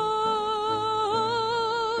knows.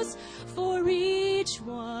 For each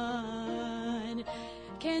one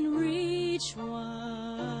can reach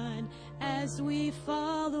one. As we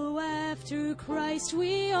follow after Christ,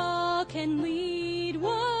 we all can lead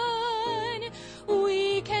one.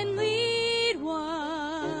 We can lead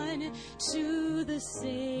one to the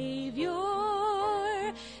Savior.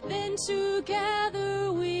 Then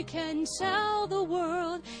together we can tell the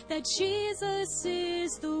world that Jesus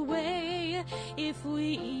is the way. If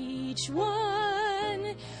we each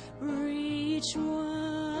one reach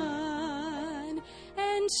one,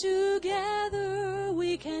 and together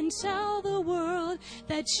we can tell the world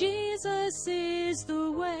that Jesus is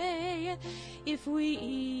the way. If we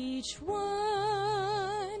each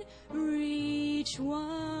one reach one.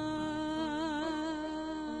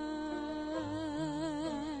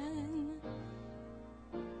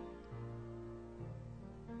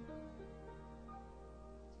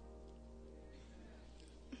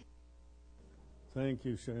 Thank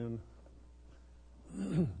you, Sharon.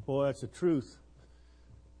 Boy, that's the truth.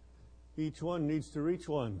 Each one needs to reach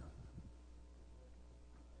one.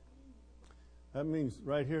 That means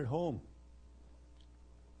right here at home.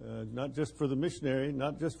 Not just for the missionary,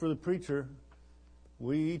 not just for the preacher.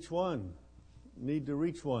 We each one need to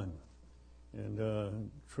reach one.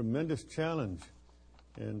 And tremendous challenge.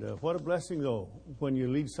 And what a blessing, though, when you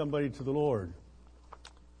lead somebody to the Lord.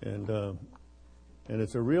 And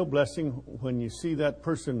it's a real blessing when you see that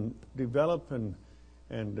person develop and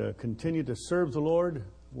continue to serve the Lord.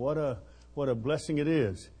 What a blessing it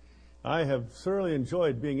is. I have thoroughly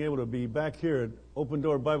enjoyed being able to be back here at Open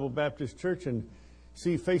Door Bible Baptist Church and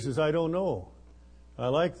see faces I don't know. I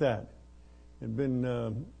like that. It's been,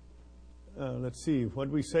 let's see, what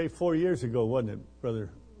did we say? 4 years ago, wasn't it, Brother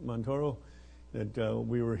Montoro, that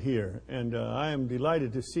we were here. And I am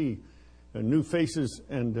delighted to see new faces,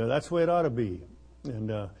 and that's the way it ought to be.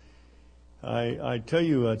 And I tell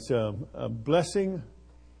you, it's a blessing,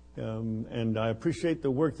 and I appreciate the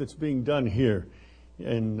work that's being done here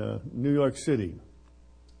in New York City.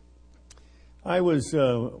 I was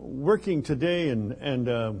working today and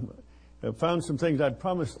found some things. I'd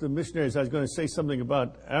promised the missionaries I was going to say something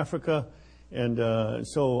about Africa, and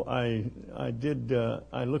so I did.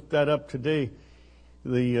 I looked that up today.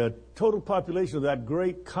 The total population of that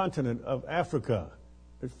great continent of Africa,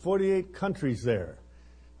 there's 48 countries there.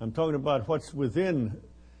 I'm talking about what's within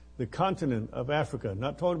the continent of Africa,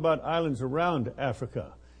 not talking about islands around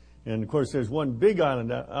Africa. And, of course, there's one big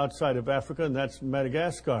island outside of Africa, and that's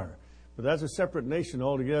Madagascar. But that's a separate nation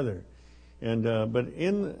altogether. And but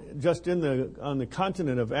on the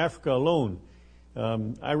continent of Africa alone,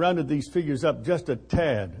 I rounded these figures up just a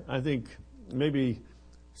tad. I think maybe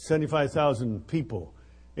 75,000 people,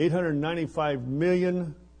 895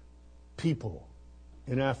 million people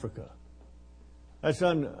in Africa. That's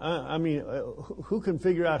who can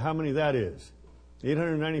figure out how many that is?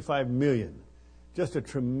 895 million. Just a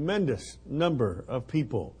tremendous number of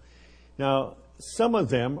people. Now, some of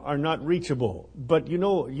them are not reachable, but you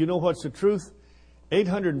know what's the truth?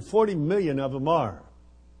 840 million of them are.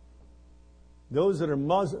 Those that are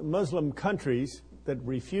Muslim countries that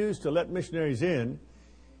refuse to let missionaries in,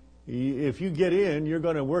 if you get in, you're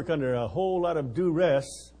going to work under a whole lot of duress,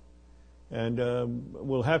 and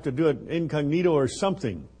we'll have to do it incognito or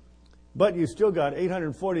something. But you still got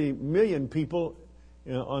 840 million people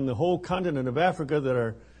on the whole continent of Africa that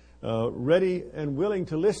are ready and willing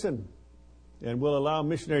to listen and will allow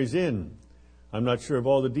missionaries in. I'm not sure of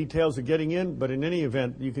all the details of getting in, but in any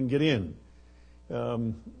event, you can get in.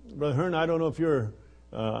 Brother Hearn, I don't know if you're...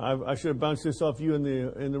 I should have bounced this off you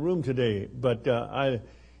in the room today, but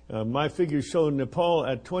my figures show Nepal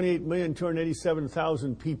at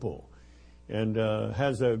 28,287,000 people, and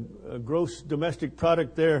has a gross domestic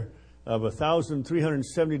product there of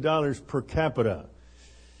 $1,370 per capita.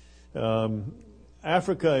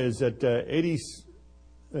 Africa is at 80.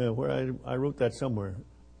 Where I wrote that somewhere.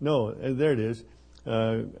 No, there it is.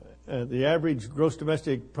 The average gross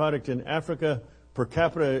domestic product in Africa per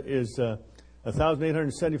capita is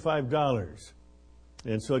 $1,875.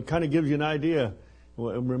 And so it kind of gives you an idea.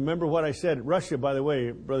 Remember what I said. Russia, by the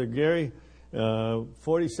way, Brother Gary,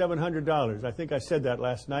 $4,700. I think I said that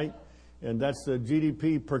last night. And that's the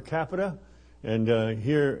GDP per capita. And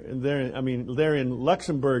here and there, there in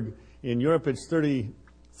Luxembourg, in Europe, it's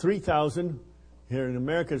 33,000. Here in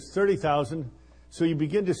America, it's 30,000. So you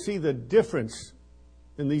begin to see the difference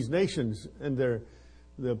in these nations and the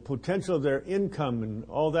potential of their income and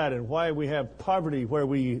all that, and why we have poverty where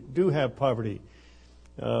we do have poverty.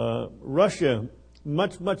 Russia,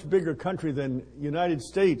 much bigger country than United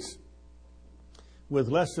States, with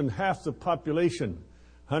less than half the population,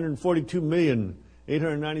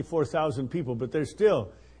 142,894,000 people. But there's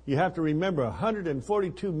still, you have to remember,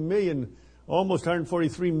 142 million, almost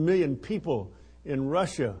 143 million people in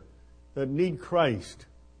Russia that need Christ.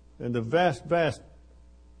 And the vast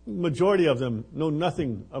majority of them know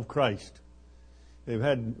nothing of Christ. They've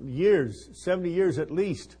had years, 70 years at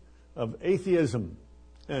least, of atheism.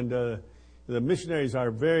 And the missionaries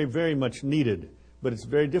are very much needed. But it's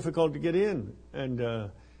very difficult to get in.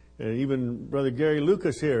 And even Brother Gary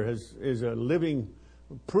Lucas here is a living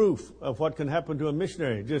proof of what can happen to a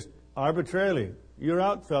missionary, just arbitrarily. You're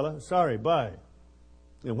out, fella. Sorry, bye.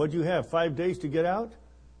 And what'd you have, 5 days to get out?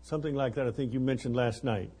 Something like that, I think you mentioned last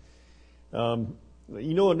night. You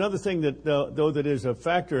know, another thing that, though, that is a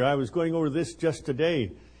factor, I was going over this just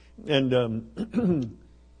today, and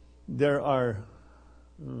there are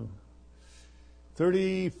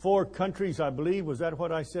 34 countries, I believe. Was that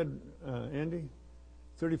what I said, Andy?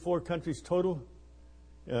 34 countries total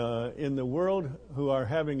in the world who are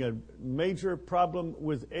having a major problem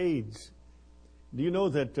with AIDS. Do you know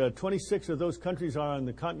that 26 of those countries are on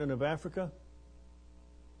the continent of Africa?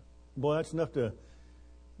 Boy, that's enough to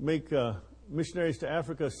make missionaries to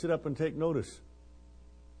Africa sit up and take notice.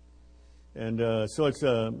 And so it's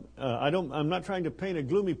I'm not trying to paint a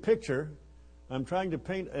gloomy picture. I'm trying to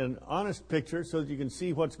paint an honest picture so that you can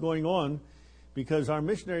see what's going on, because our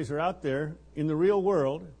missionaries are out there in the real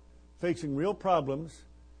world facing real problems,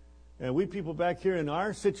 and we people back here in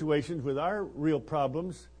our situations with our real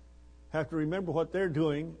problems have to remember what they're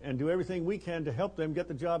doing and do everything we can to help them get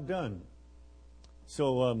the job done.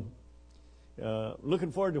 So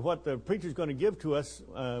looking forward to what the preacher's going to give to us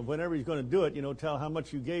whenever he's going to do it. You know, tell how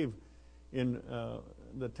much you gave in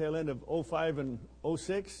the tail end of 05 and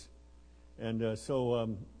 06. And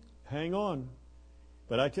so hang on.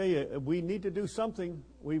 But I tell you, we need to do something.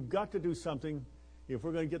 We've got to do something if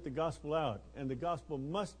we're going to get the gospel out. And the gospel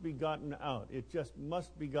must be gotten out. It just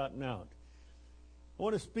must be gotten out. I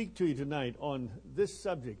want to speak to you tonight on this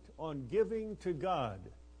subject, on giving to God.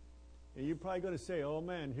 And you're probably going to say, oh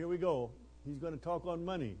man, here we go. He's going to talk on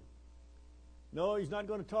money. No, he's not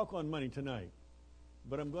going to talk on money tonight.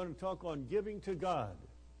 But I'm going to talk on giving to God.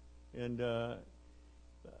 And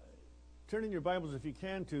turn in your Bibles, if you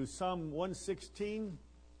can, to Psalm 116,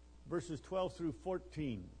 verses 12 through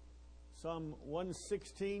 14. Psalm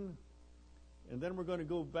 116, and then we're going to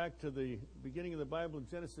go back to the beginning of the Bible,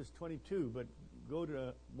 Genesis 22, but go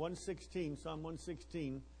to 116, Psalm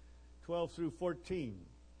 116, 12 through 14.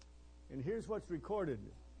 And here's what's recorded.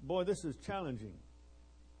 Boy, this is challenging.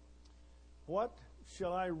 What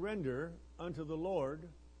shall I render unto the Lord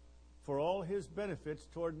for all his benefits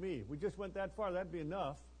toward me? If we just went that far, that'd be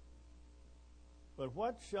enough. But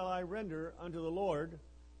what shall I render unto the Lord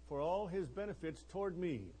for all his benefits toward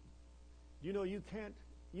me? You know, you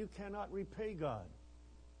cannot repay God.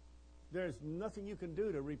 There's nothing you can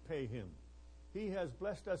do to repay him. He has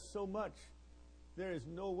blessed us so much. There is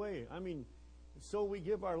no way. I mean, so we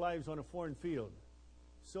give our lives on a foreign field.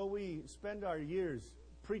 So we spend our years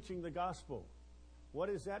preaching the gospel. What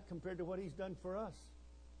is that compared to what he's done for us?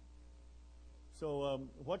 So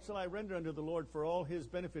what shall I render unto the Lord for all his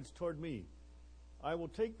benefits toward me? I will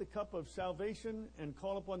take the cup of salvation and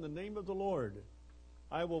call upon the name of the Lord.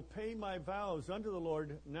 I will pay my vows unto the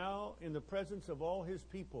Lord now in the presence of all his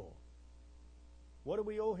people. What do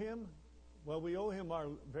we owe him? Well, we owe him our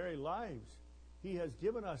very lives. He has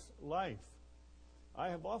given us life. I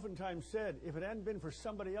have oftentimes said, if it hadn't been for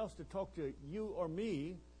somebody else to talk to you or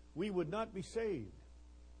me, we would not be saved.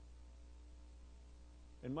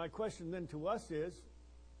 And my question then to us is,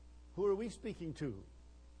 who are we speaking to?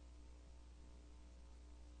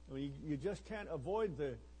 I mean, you just can't avoid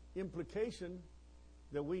the implication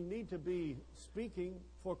that we need to be speaking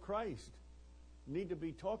for Christ, need to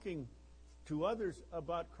be talking to others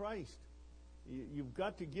about Christ. You've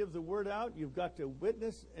got to give the word out, you've got to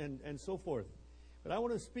witness, and so forth. But I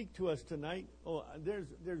want to speak to us tonight. Oh,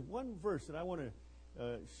 there's one verse that I want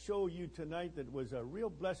to show you tonight that was a real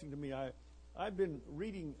blessing to me. I've been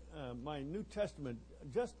reading my New Testament,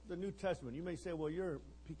 just the New Testament. You may say, well, you're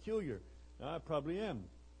peculiar. I probably am.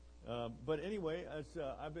 But anyway,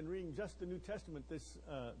 I've been reading just the New Testament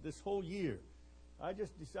this whole year. I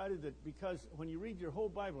just decided that because when you read your whole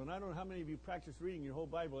Bible, and I don't know how many of you practice reading your whole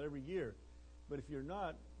Bible every year, but if you're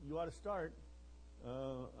not, you ought to start.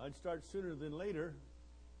 I'd start sooner than later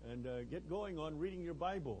and get going on reading your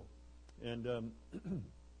Bible. And, of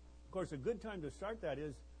course, a good time to start that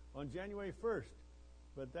is on January 1st.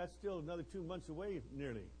 But that's still another 2 months away,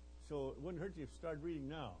 nearly. So it wouldn't hurt you if you started reading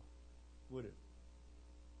now, would it?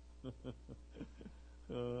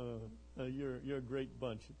 You're a great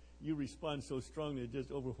bunch. You respond so strongly, it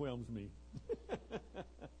just overwhelms me.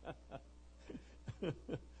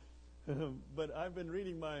 But I've been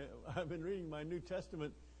reading my New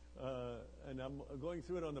Testament, and I'm going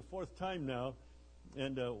through it on the 4th time now.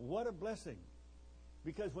 And what a blessing!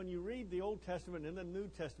 Because when you read the Old Testament and the New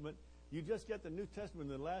Testament, you just get the New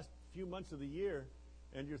Testament in the last few months of the year,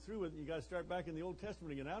 and you're through with it. You got to start back in the Old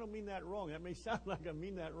Testament again. I don't mean that wrong. That may sound like I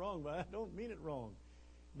mean that wrong, but I don't mean it wrong.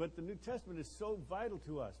 But the New Testament is so vital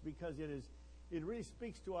to us because it really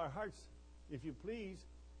speaks to our hearts. If you please,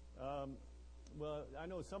 well, I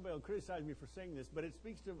know somebody will criticize me for saying this, but it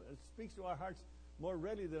speaks to our hearts more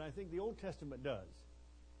readily than I think the Old Testament does,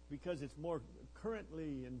 because it's more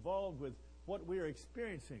currently involved with what we are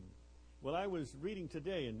experiencing. Well, I was reading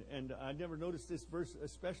today, and I never noticed this verse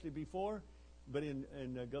especially before, but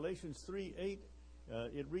in Galatians 3:8,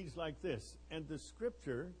 it reads like this: "And the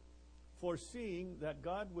Scripture, foreseeing that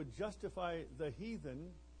God would justify the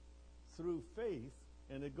heathen through faith,"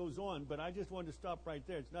 and it goes on, but I just wanted to stop right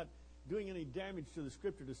there. It's not doing any damage to the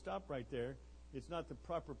Scripture to stop right there. It's not the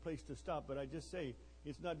proper place to stop, but I just say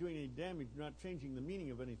it's not doing any damage, not changing the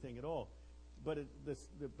meaning of anything at all. But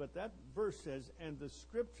but that verse says, "And the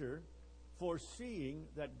Scripture, foreseeing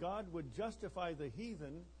that God would justify the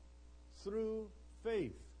heathen through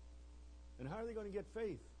faith." And how are they going to get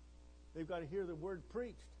faith? They've got to hear the word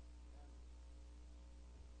preached.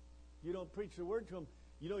 You don't preach the word to them.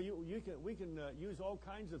 You know, we can use all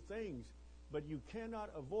kinds of things, but you cannot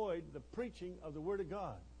avoid the preaching of the Word of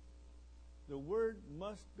God. The Word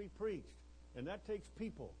must be preached, and that takes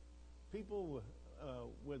people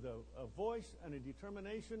with a voice and a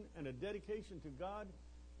determination and a dedication to God,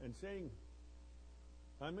 and saying,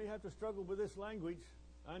 I may have to struggle with this language.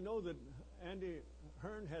 I know that Andy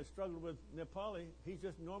Hearn has struggled with Nepali. He's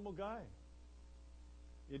just a normal guy.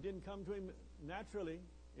 It didn't come to him naturally.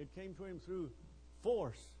 It came to him through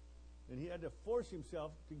force, and he had to force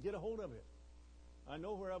himself to get a hold of it. I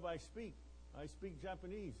know whereof I speak. I speak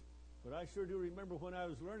Japanese, but I sure do remember when I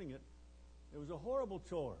was learning it. It was a horrible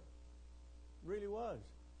chore. It really was.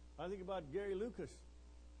 I think about Gary Lucas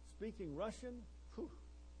speaking Russian. Whew.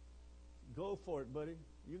 Go for it, buddy.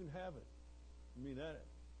 You can have it. I mean, that,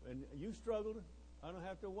 and you struggled. I don't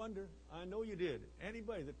have to wonder. I know you did.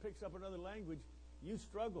 Anybody that picks up another language, you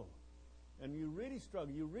struggle. And you really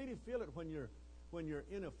struggle. You really feel it when you're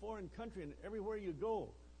in a foreign country and everywhere you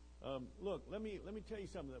go. Look, let me tell you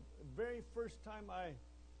something. The very first time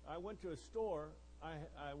I went to a store,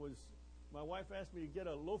 my wife asked me to get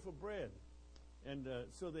a loaf of bread, and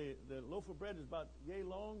so the loaf of bread is about yay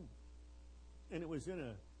long, and it was in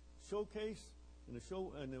a showcase in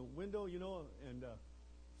the window, you know, and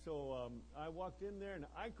so I walked in there and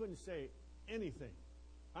I couldn't say anything.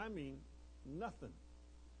 I mean, nothing.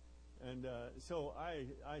 And so I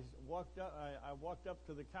walked up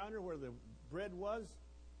to the counter where the bread was,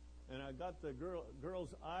 and I got the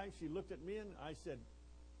girl's eye. She looked at me, and I said,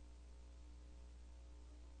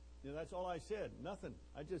 you know, that's all I said, nothing.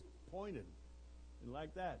 I just pointed, and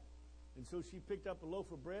like that. And so she picked up a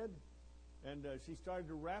loaf of bread, and she started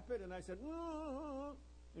to wrap it, and I said,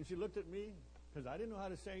 and she looked at me, because I didn't know how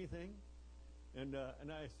to say anything, and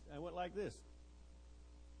I went like this.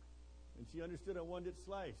 And she understood I wanted it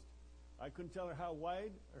sliced. I couldn't tell her how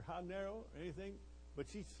wide or how narrow or anything, but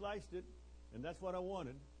she sliced it, and that's what I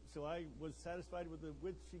wanted. So I was satisfied with the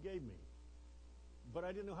width she gave me. But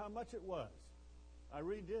I didn't know how much it was. I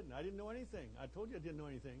really didn't. I didn't know anything. I told you I didn't know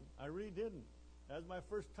anything. I really didn't. That was my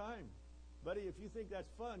first time. Buddy, if you think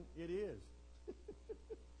that's fun, it is.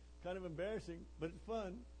 Kind of embarrassing, but it's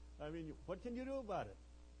fun. I mean, what can you do about it?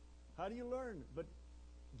 How do you learn? But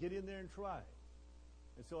get in there and try.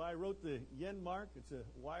 And so I wrote the yen mark. It's a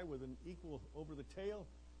Y with an equal over the tail,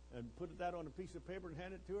 and put that on a piece of paper and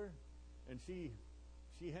handed it to her. And she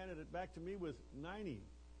handed it back to me with 90.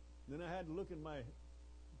 Then I had to look in my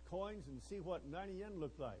coins and see what 90 yen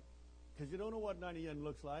looked like, because you don't know what 90 yen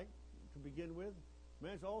looks like to begin with.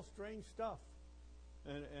 Man, it's all strange stuff.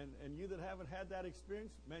 And you that haven't had that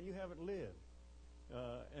experience, man, you haven't lived.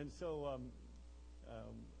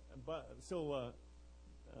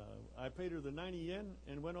 I paid her the 90 yen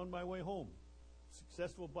and went on my way home.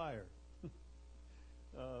 Successful buyer.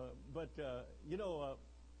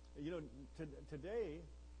 Today,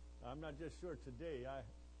 I'm not just sure today.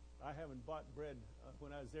 I haven't bought bread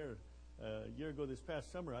when I was there a year ago this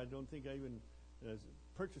past summer. I don't think I even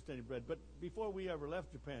purchased any bread. But before we ever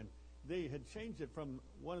left Japan, they had changed it from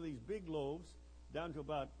one of these big loaves down to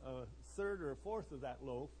about a third or a fourth of that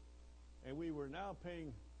loaf, and we were now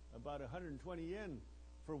paying about 120 yen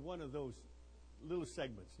for one of those little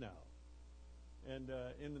segments now. And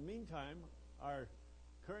in the meantime, our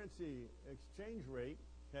currency exchange rate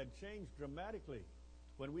had changed dramatically.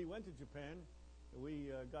 When we went to Japan,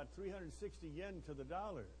 we got 360 yen to the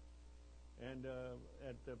dollar. And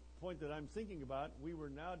at the point that I'm thinking about, we were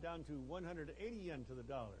now down to 180 yen to the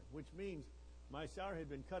dollar, which means my salary had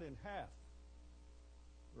been cut in half.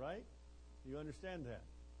 Right? You understand that?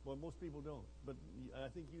 Well, most people don't, but I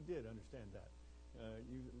think you did understand that.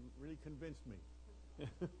 You really convinced me.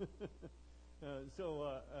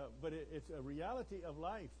 But it's a reality of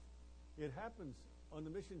life. It happens on the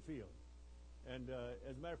mission field. And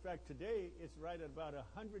as a matter of fact, today it's right at about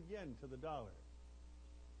 100 yen to the dollar.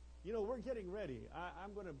 You know, we're getting ready.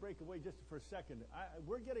 I'm going to break away just for a second.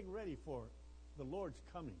 We're getting ready for the Lord's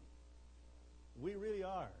coming. We really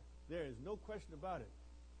are. There is no question about it.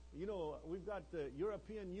 You know, we've got the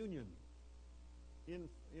European Union in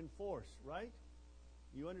force, right?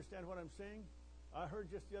 You understand what I'm saying? I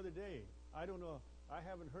heard just the other day. I don't know. I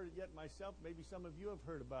haven't heard it yet myself. Maybe some of you have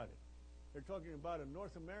heard about it. They're talking about a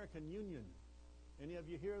North American Union. Any of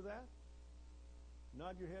you hear that?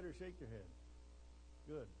 Nod your head or shake your head.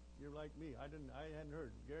 Good. You're like me. I hadn't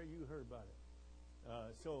heard. Gary, you heard about it.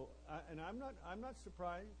 And I'm not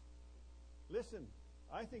surprised. Listen,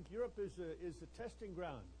 I think Europe is a testing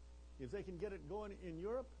ground. If they can get it going in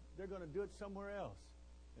Europe, they're going to do it somewhere else.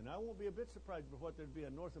 And I won't be a bit surprised by what there'd be a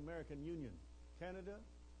North American Union. Canada,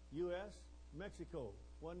 U.S., Mexico,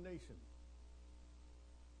 one nation.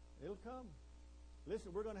 It'll come.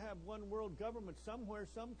 Listen, we're going to have one world government somewhere,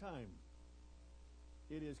 sometime.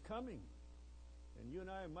 It is coming. And you and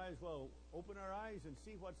I might as well open our eyes and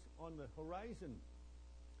see what's on the horizon.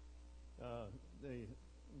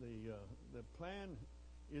 The plan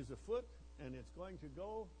is afoot, and it's going to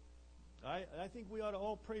go. I think we ought to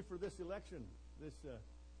all pray for this election, this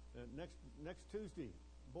next Tuesday.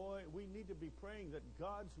 Boy, we need to be praying that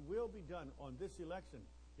God's will be done on this election.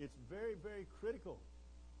 It's very, very critical.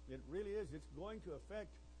 It really is. It's going to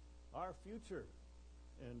affect our future.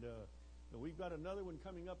 And we've got another one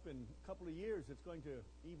coming up in a couple of years that's going to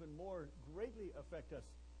even more greatly affect us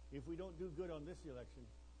if we don't do good on this election.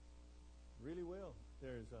 Really will.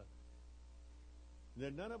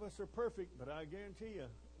 None of us are perfect, but I guarantee you,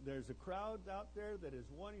 there's a crowd out there that is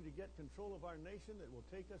wanting to get control of our nation that will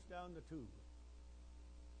take us down the tube.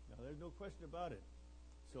 Now, there's no question about it.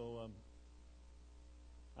 So,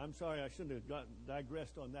 I'm sorry I shouldn't have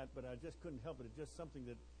digressed on that, but I just couldn't help it. It's just something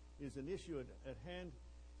that is an issue at hand,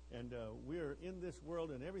 and we're in this world,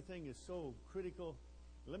 and everything is so critical.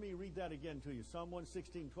 Let me read that again to you. Psalm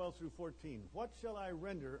 116, 12 through 14. What shall I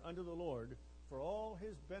render unto the Lord for all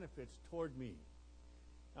his benefits toward me?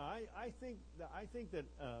 Now, I think that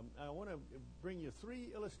I want to bring you 3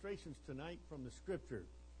 illustrations tonight from the Scripture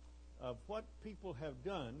of what people have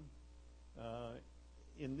done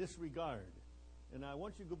in this regard. And I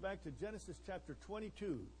want you to go back to Genesis chapter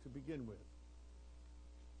 22 to begin with.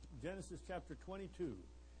 Genesis chapter 22.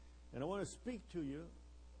 And I want to speak to you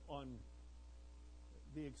on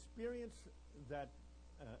the experience that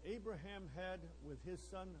Abraham had with his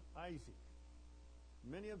son Isaac.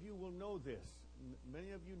 Many of you will know this. Many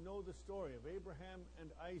of you know the story of Abraham and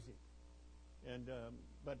Isaac. And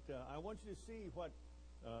but I want you to see what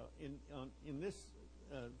in this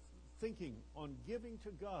thinking on giving to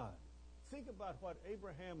God. Think about what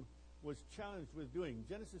Abraham was challenged with doing.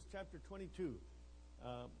 Genesis chapter 22.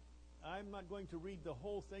 I'm not going to read the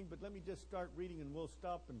whole thing, but let me just start reading, and we'll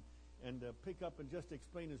stop and pick up and just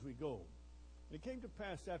explain as we go. And it came to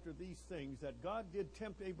pass after these things that God did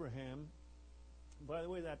tempt Abraham. By the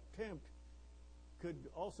way, that tempt could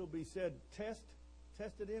also be said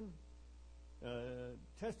tested him.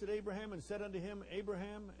 Tested Abraham and said unto him,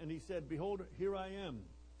 Abraham, and he said, Behold, here I am.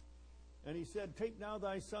 And he said, Take now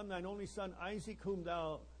thy son, thine only son Isaac, whom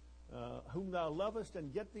thou lovest,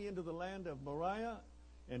 and get thee into the land of Moriah,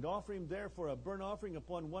 and offer him there for a burnt offering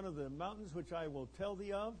upon one of the mountains which I will tell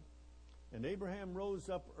thee of. And Abraham rose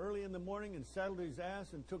up early in the morning, and saddled his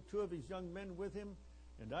ass, and took 2 of his young men with him,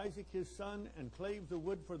 and Isaac his son, and clave the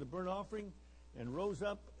wood for the burnt offering, and rose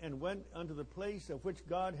up and went unto the place of which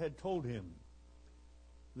God had told him.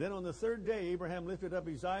 Then on the 3rd day Abraham lifted up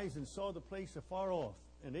his eyes and saw the place afar off.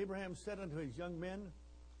 And Abraham said unto his young men,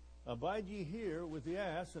 Abide ye here with the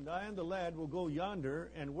ass, and I and the lad will go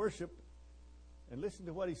yonder and worship. And listen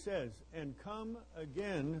to what he says, and come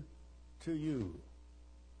again to you.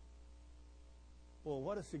 Well,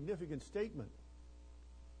 what a significant statement.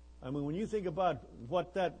 I mean, when you think about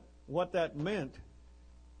what that meant,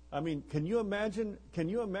 I mean, can you imagine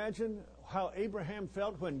how Abraham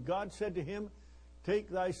felt when God said to him, take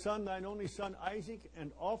thy son, thine only son Isaac,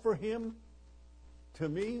 and offer him to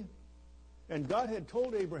me? And God had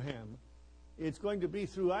told Abraham, it's going to be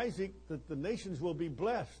through Isaac that the nations will be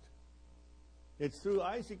blessed. It's through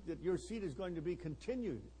Isaac that your seed is going to be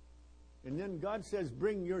continued. And then God says,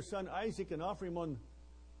 bring your son Isaac and offer him on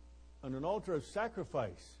an altar of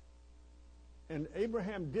sacrifice. And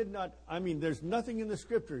Abraham did not, I mean, there's nothing in the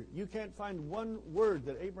Scripture. You can't find one word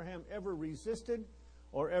that Abraham ever resisted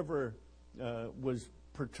or ever was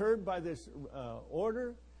perturbed by this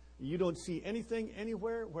order. You don't see anything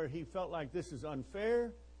anywhere where he felt like this is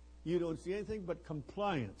unfair. You don't see anything but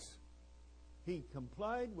compliance. He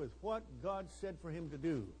complied with what God said for him to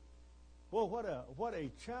do. Well, what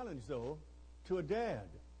a challenge, though, to a dad.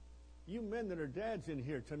 You men that are dads in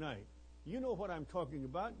here tonight, you know what I'm talking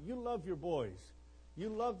about. You love your boys. You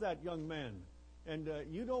love that young man. And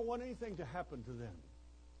you don't want anything to happen to them.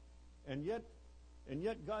 And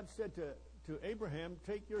yet God said to Abraham,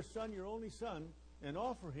 take your son, your only son, and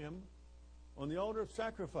offer him on the altar of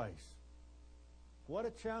sacrifice. What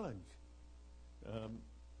a challenge.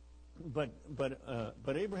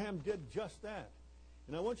 But Abraham did just that.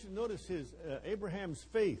 And I want you to notice Abraham's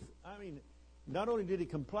faith. I mean, not only did he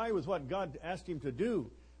comply with what God asked him to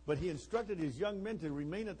do, but he instructed his young men to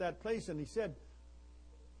remain at that place, and he said,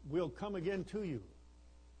 we'll come again to you.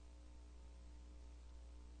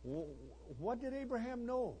 What did Abraham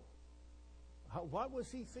know? What was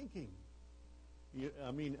he thinking?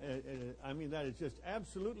 I mean, that is just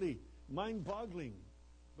absolutely mind-boggling.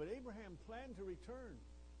 But Abraham planned to return.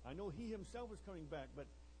 I know he himself was coming back, but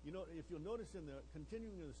you know, if you'll notice in the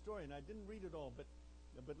continuing of the story, and I didn't read it all, but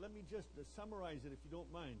let me just summarize it if you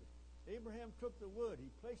don't mind. Abraham took the wood. He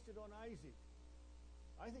placed it on Isaac.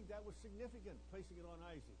 I think that was significant, placing it on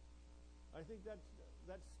Isaac. I think that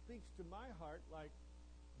speaks to my heart like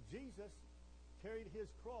Jesus carried his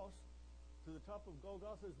cross to the top of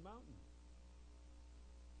Golgotha's mountain.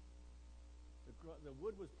 The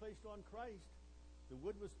wood was placed on Christ. The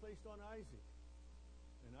wood was placed on Isaac.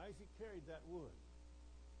 And Isaac carried that wood.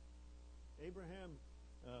 Abraham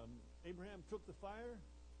took the fire,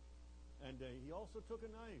 and he also took a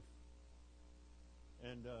knife.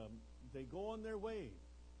 And they go on their way.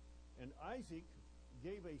 And Isaac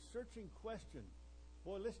gave a searching question.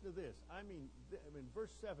 Boy, listen to this. I mean, in verse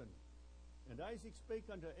 7, and Isaac spake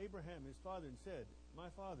unto Abraham his father and said, my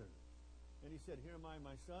father. And he said, here am I,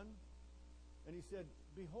 my son. And he said,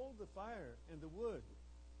 behold the fire and the wood,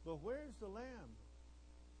 but where's the lamb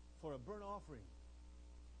for a burnt offering?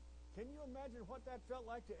 Can you imagine what that felt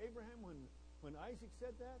like to Abraham when Isaac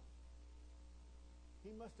said that?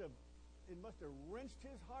 It must have wrenched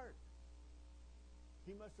his heart.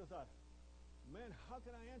 He must have thought, man, how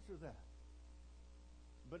can I answer that?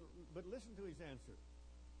 But listen to his answer.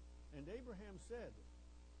 And Abraham said,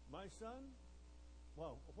 my son,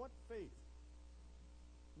 well, what faith?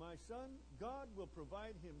 My son, God will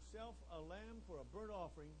provide himself a lamb for a burnt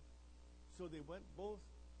offering. So they went both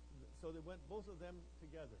of them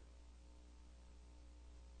together.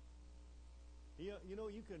 You know,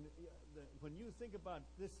 you can when you think about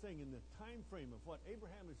this thing in the time frame of what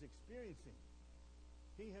Abraham is experiencing,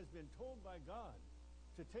 he has been told by God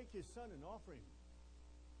to take his son and offer him.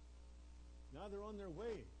 Now they're on their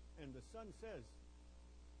way, and the son says,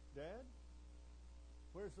 Dad,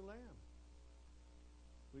 where's the lamb?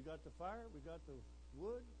 We got the fire, we got the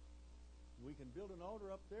wood, we can build an altar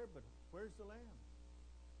up there, but where's the lamb?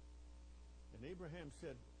 And Abraham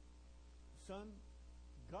said, son,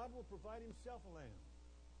 God will provide himself a lamb.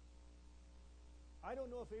 I don't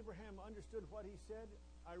know if Abraham understood what he said.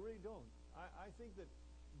 I really don't. I think that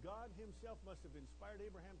God himself must have inspired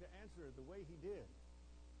Abraham to answer the way he did.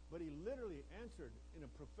 But he literally answered in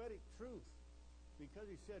a prophetic truth, because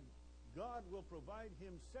he said, God will provide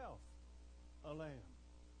himself a lamb.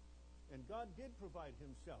 And God did provide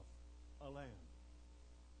himself a lamb.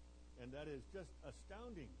 And that is just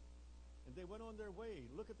astounding. And they went on their way.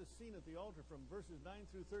 Look at the scene at the altar from verses 9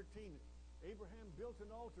 through 13. Abraham built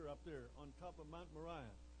an altar up there on top of Mount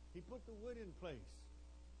Moriah. He put the wood in place.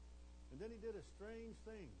 And then he did a strange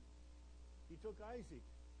thing. He took Isaac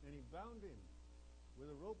and he bound him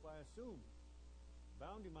with a rope, I assume.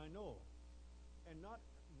 Bound him, I know. And not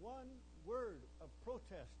one word of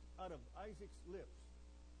protest out of Isaac's lips.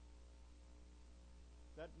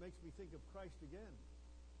 That makes me think of Christ again.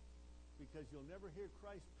 Because you'll never hear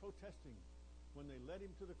Christ protesting when they led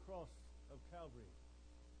him to the cross of Calvary,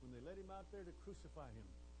 when they led him out there to crucify him.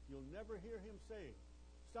 You'll never hear him say,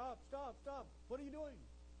 stop, stop, stop, what are you doing?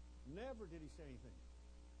 Never did he say anything.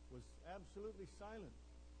 Was absolutely silent.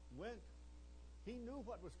 Went He knew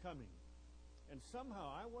what was coming. And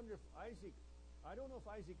somehow, I wonder if Isaac, I don't know if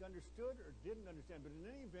Isaac understood or didn't understand, but in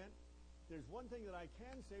any event, there's one thing that I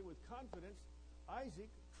can say with confidence: Isaac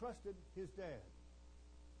trusted his dad.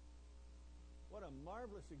 What a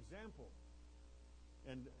marvelous example.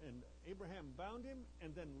 And Abraham bound him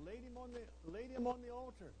and then laid him on the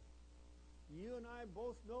altar. You and I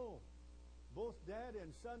both know, both dad and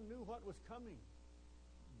son knew what was coming.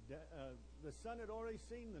 The son had already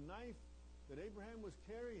seen the knife that Abraham was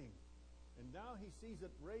carrying, and now he sees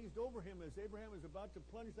it raised over him as Abraham is about to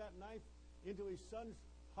plunge that knife into his son's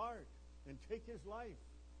heart and take his life.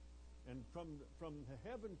 And from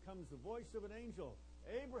heaven comes the voice of an angel,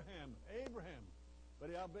 Abraham, Abraham. But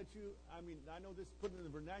I'll bet you, I mean, I know this is put in the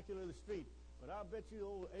vernacular of the street, but I'll bet you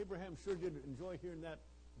old Abraham sure did enjoy hearing that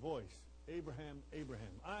voice, Abraham, Abraham.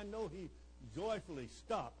 I know he joyfully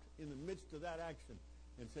stopped in the midst of that action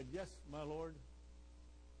and said, yes, my Lord.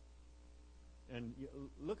 And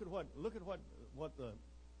look at what the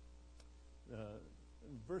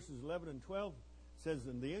verses 11 and 12 says.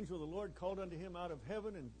 And the angel of the Lord called unto him out of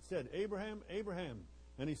heaven and said, Abraham, Abraham.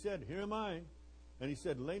 And he said, Here am I. And he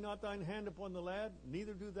said, Lay not thine hand upon the lad,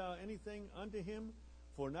 neither do thou anything unto him.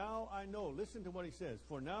 For now I know, listen to what he says,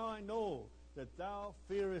 for now I know that thou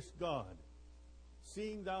fearest God,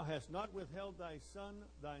 seeing thou hast not withheld thy son,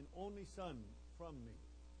 thine only son, from me.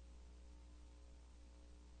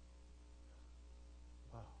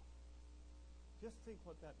 Wow. Just think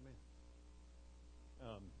what that meant.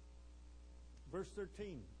 Verse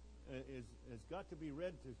 13 has got to be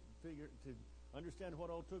read to understand what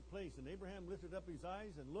all took place. And Abraham lifted up his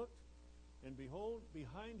eyes and looked, and behold,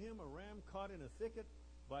 behind him a ram caught in a thicket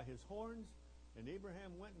by his horns. And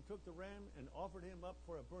Abraham went and took the ram and offered him up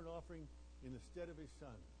for a burnt offering in the stead of his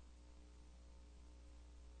son.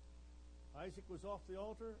 Isaac was off the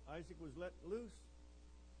altar. Isaac was let loose.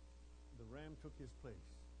 The ram took his place.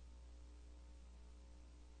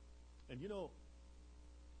 And you know,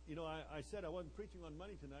 I said I wasn't preaching on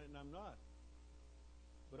money tonight, and I'm not.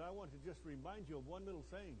 But I want to just remind you of one little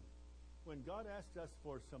thing. When God asks us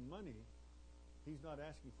for some money, He's not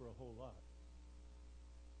asking for a whole lot.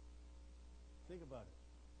 Think about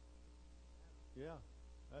it. Yeah,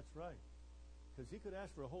 that's right. Because He could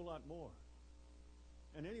ask for a whole lot more.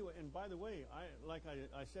 And anyway, and by the way,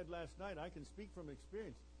 I said last night, I can speak from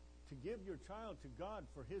experience. To give your child to God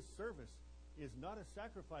for His service is not a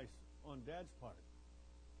sacrifice on Dad's part.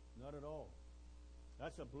 Not at all.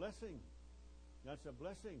 That's a blessing. That's a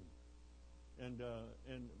blessing.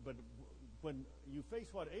 But when you face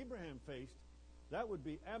what Abraham faced, that would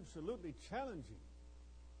be absolutely challenging.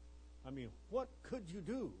 I mean, what could you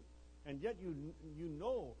do? And yet you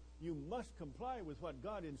know you must comply with what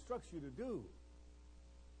God instructs you to do.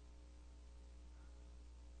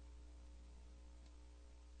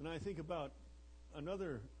 And I think about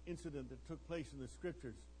another incident that took place in the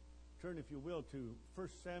Scriptures. Turn, if you will, to 1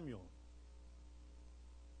 Samuel.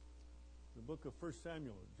 The book of 1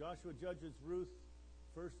 Samuel. Joshua judges Ruth,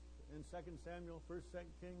 1st and 2nd Samuel, 1st,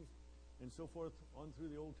 2nd Kings, and so forth on through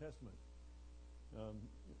the Old Testament.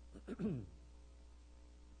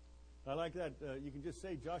 I like that. You can just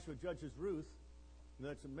say Joshua judges Ruth, and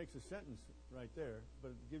that makes a sentence right there, but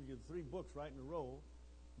it gives you 3 books right in a row.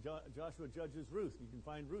 Joshua judges Ruth. You can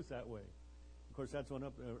find Ruth that way. Of course, that's one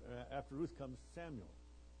up after Ruth comes Samuel,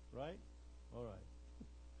 right? All right.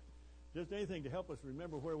 Just anything to help us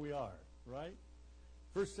remember where we are, right?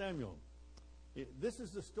 1 Samuel. This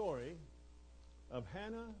is the story of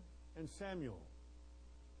Hannah and Samuel.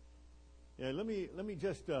 Yeah, let me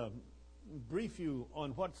just brief you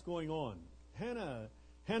on what's going on. Hannah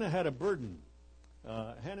had a burden.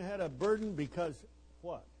 Hannah had a burden because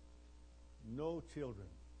what? No children.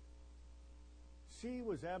 She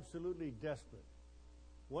was absolutely desperate.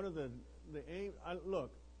 One of the aim.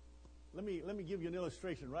 Look, let me give you an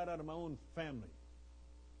illustration right out of my own family.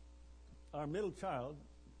 Our middle child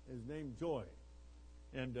is named Joy,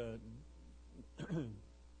 and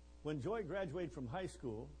when Joy graduated from high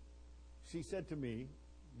school, she said to me,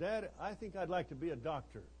 "Dad, I think I'd like to be a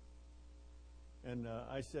doctor." And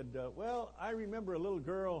I said, "Well, I remember a little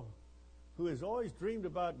girl who has always dreamed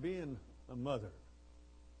about being a mother."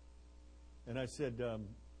 And I said,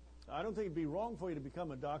 "I don't think it'd be wrong for you to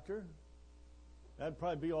become a doctor. That'd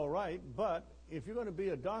probably be all right. But if you're going to be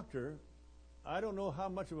a doctor, I don't know how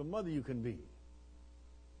much of a mother you can be."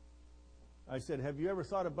 I said, "Have you ever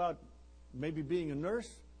thought about maybe being a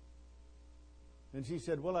nurse?" And she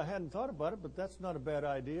said, "Well, I hadn't thought about it, but that's not a bad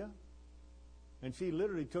idea." And she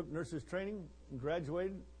literally took nurse's training and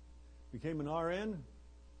graduated, became an RN,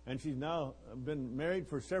 and she's now been married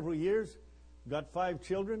for several years, got 5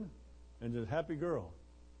 children, and is a happy girl.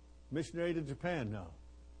 missionary to Japan now.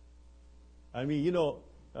 I mean,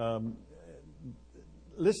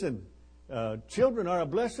 listen, children are a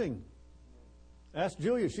blessing. Ask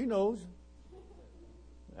Julia, she knows.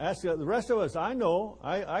 Ask the rest of us, I know.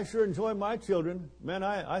 I sure enjoy my children. Man,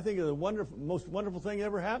 I think it's the most wonderful thing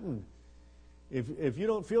ever happened. If you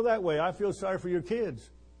don't feel that way, I feel sorry for your kids.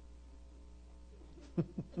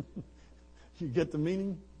 You get the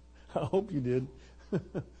meaning? I hope you did.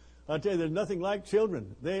 I'll tell you, there's nothing like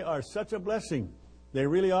children. They are such a blessing. They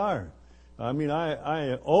really are. I mean,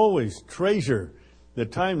 I always treasure the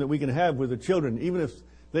time that we can have with the children, even if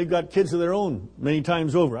they've got kids of their own many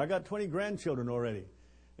times over. I got 20 grandchildren already,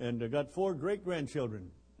 and I got 4 great-grandchildren.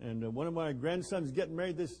 And one of my grandsons getting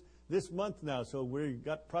married this month now, so we've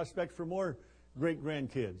got prospects for more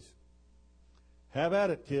great-grandkids. Have at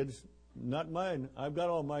it, kids. Not mine. I've got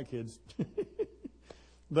all my kids.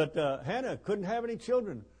 But Hannah couldn't have any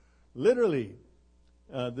children. Literally,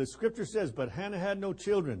 the scripture says, but Hannah had no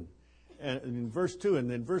children. And in verse 2, and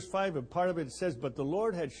then verse 5, a part of it says, but the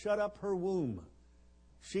Lord had shut up her womb.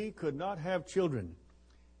 She could not have children.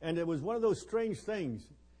 And it was one of those strange things.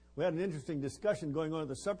 We had an interesting discussion going on at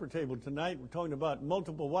the supper table tonight. We're talking about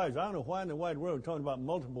multiple wives. I don't know why in the wide world we're talking about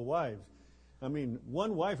multiple wives. I mean,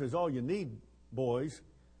 one wife is all you need, boys.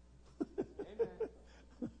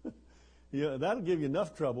 Yeah, that'll give you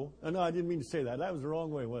enough trouble. No, I didn't mean to say that. That was the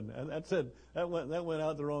wrong way, wasn't it? That went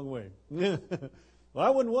out the wrong way. Well, I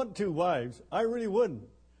wouldn't want 2 wives. I really wouldn't.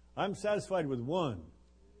 I'm satisfied with one.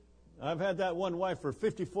 I've had that one wife for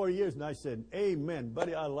 54 years, and I said, amen,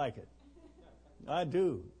 buddy, I like it. I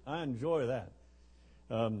do. I enjoy that.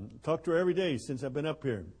 Talk to her every day since I've been up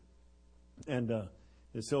here. And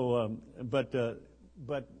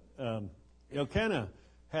Elkanah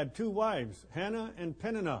had 2 wives, Hannah and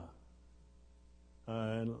Peninnah.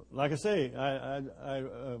 And like I say,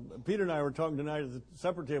 Peter and I were talking tonight at the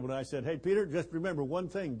supper table, and I said, hey, Peter, just remember one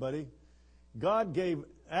thing, buddy. God gave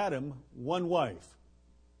Adam 1 wife.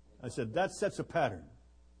 I said, that sets a pattern.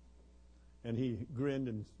 And he grinned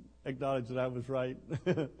and acknowledged that I was right,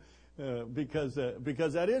 because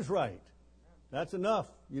that is right. That's enough.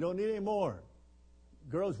 You don't need any more.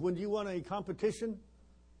 Girls, wouldn't you want any competition?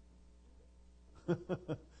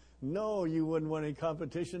 No, you wouldn't want any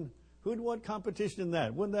competition. Who'd want competition in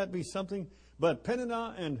that? Wouldn't that be something? But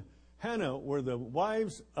Peninnah and Hannah were the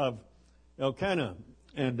wives of Elkanah.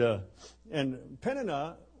 And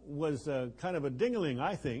Peninnah was kind of a dingling,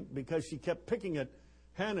 I think, because she kept picking at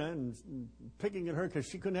Hannah and picking at her because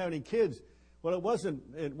she couldn't have any kids. Well, it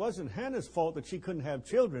wasn't Hannah's fault that she couldn't have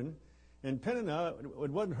children. And Peninnah,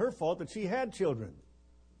 it wasn't her fault that she had children.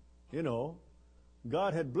 You know,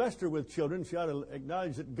 God had blessed her with children. She ought to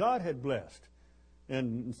acknowledge that God had blessed,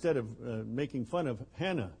 and instead of making fun of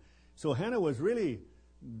Hannah. So Hannah was really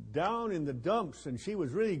down in the dumps, and she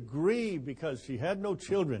was really grieved because she had no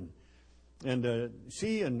children. And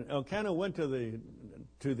she and Elkanah went to the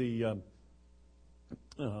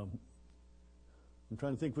I'm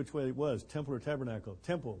trying to think which way it was, temple or tabernacle.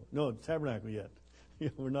 Temple. No, tabernacle yet.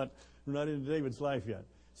 We're not into David's life yet.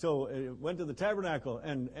 So it went to the tabernacle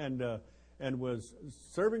and was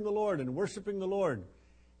serving the Lord and worshiping the Lord.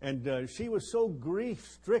 And she was so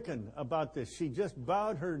grief-stricken about this. She just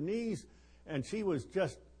bowed her knees, and she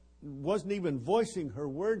wasn't even voicing her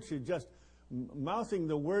words. She was just mouthing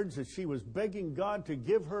the words that she was begging God to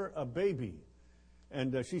give her a baby.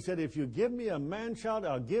 And she said, if you give me a man-child,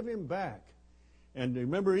 I'll give him back. And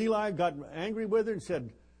remember, Eli got angry with her and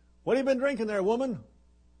said, what have you been drinking there, woman?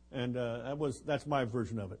 And that's my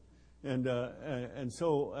version of it. And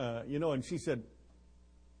so and she said,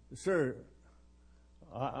 sir,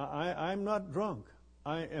 I'm not drunk.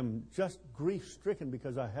 I am just grief-stricken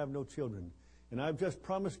because I have no children. And I've just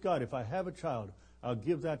promised God, if I have a child, I'll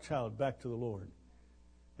give that child back to the Lord.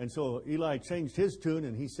 And so Eli changed his tune,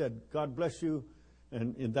 and he said, God bless you.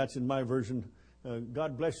 And that's in my version.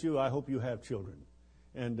 God bless you. I hope you have children.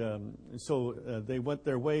 And so they went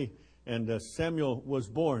their way, and Samuel was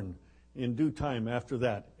born in due time after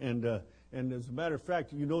that. And as a matter of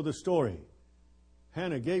fact, you know the story.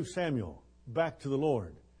 Hannah gave Samuel back to the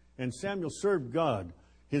Lord, and Samuel served God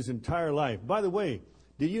his entire life. By the way,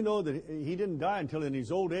 did you know that he didn't die until in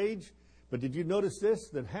his old age? But did you notice this?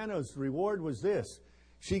 That Hannah's reward was this.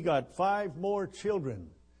 She got 5 more children.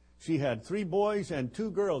 She had 3 boys and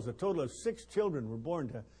 2 girls. A total of 6 children were born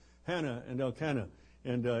to Hannah and Elkanah.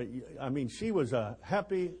 And she was a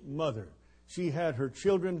happy mother. She had her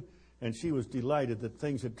children, and she was delighted that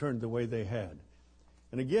things had turned the way they had.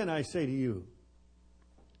 And again, I say to you,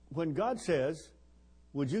 when God says,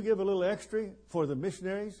 would you give a little extra for the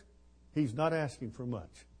missionaries? He's not asking for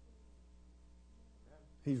much.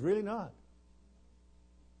 He's really not.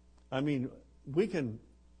 I mean,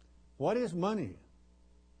 what is money?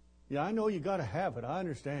 Yeah, I know you got to have it. I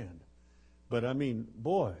understand. But I mean,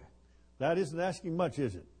 boy, that isn't asking much,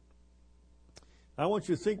 is it? I want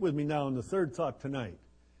you to think with me now on the third thought tonight,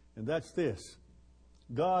 and that's this: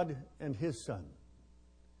 God and His Son.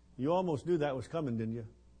 You almost knew that was coming, didn't you?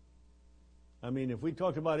 I mean, if we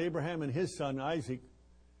talked about Abraham and his son Isaac,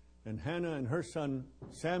 and Hannah and her son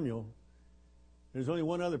Samuel, there's only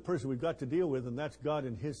one other person we've got to deal with, and that's God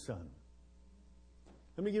and His Son.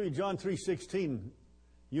 Let me give you John 3:16.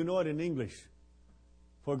 You know it in English.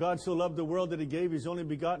 For God so loved the world that He gave His only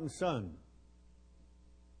begotten Son.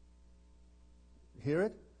 Hear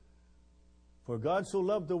it? For God so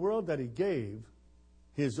loved the world that He gave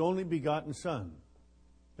His only begotten Son,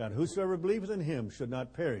 that whosoever believeth in Him should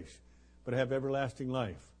not perish, but have everlasting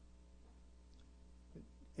life.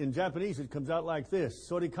 In Japanese, it comes out like this: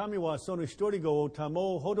 Sorikami wa sono hitori go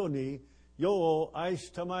tamo hodo ni yo o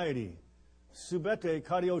aishi tamairi. Subete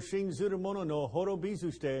kari o shinzuru mono no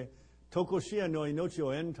horobizu shite tokoshia no inochi o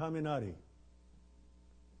en taminari.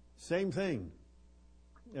 Same thing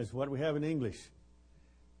as what we have in English.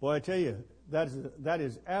 Boy, I tell you, that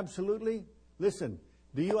is absolutely, listen,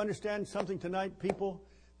 do you understand something tonight, people?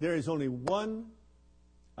 There is only one,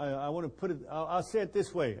 I want to put it, I'll say it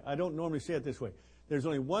this way. I don't normally say it this way. There's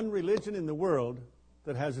only one religion in the world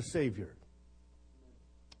that has a Savior,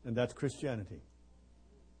 and that's Christianity.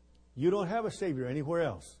 You don't have a Savior anywhere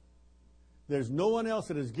else. There's no one else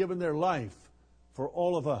that has given their life for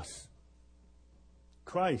all of us.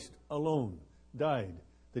 Christ alone died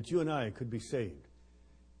that you and I could be saved.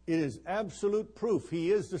 It is absolute proof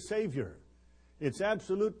He is the Savior. It's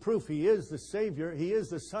absolute proof He is the Savior. He is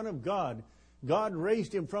the Son of God. God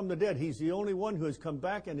raised Him from the dead. He's the only one who has come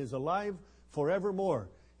back and is alive forevermore.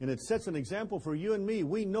 And it sets an example for you and me.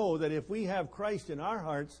 We know that if we have Christ in our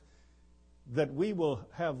hearts, that we will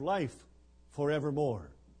have life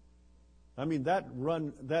forevermore. I mean, that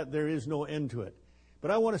there is no end to it. But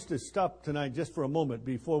I want us to stop tonight just for a moment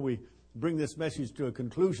before we bring this message to a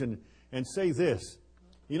conclusion and say this.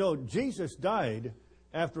 You know, Jesus died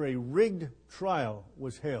after a rigged trial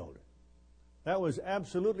was held. That was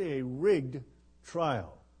absolutely a rigged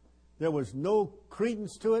trial. There was no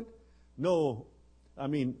credence to it. So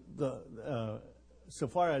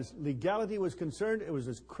far as legality was concerned, it was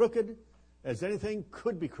as crooked as anything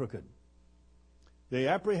could be crooked. They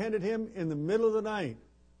apprehended Him in the middle of the night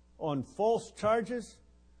on false charges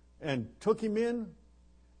and took Him in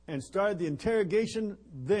and started the interrogation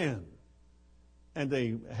then. And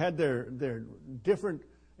they had their different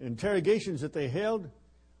interrogations that they held.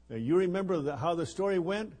 You remember how the story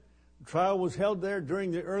went? The trial was held there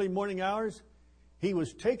during the early morning hours. He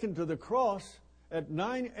was taken to the cross at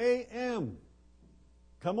 9 a.m.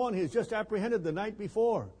 Come on, he was just apprehended the night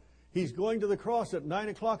before. He's going to the cross at 9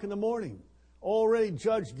 o'clock in the morning, already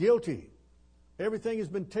judged guilty. Everything has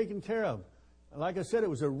been taken care of. Like I said, it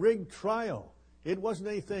was a rigged trial. It wasn't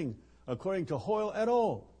anything according to Hoyle at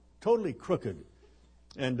all. Totally crooked.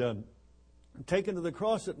 And taken to the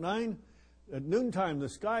cross at 9, at noontime, the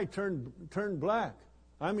sky turned black.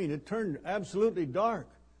 I mean, it turned absolutely dark.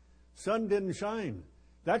 Sun didn't shine.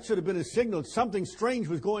 That should have been a signal that something strange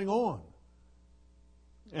was going on.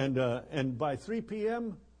 And by 3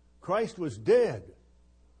 p.m., Christ was dead.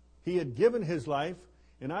 He had given His life.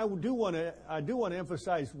 And I do want to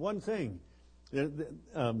emphasize one thing.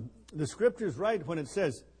 The Scripture's right when it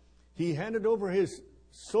says He handed over His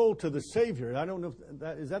soul to the Savior. I don't know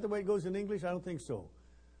if is that the way it goes in English? I don't think so.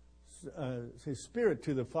 His spirit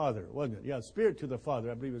to the Father, wasn't it? Yeah, spirit to the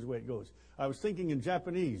Father, I believe is the way it goes. I was thinking in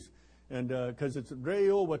Japanese, and because it's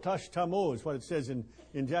Reo Watashi Tamo is what it says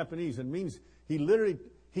in Japanese. It means he literally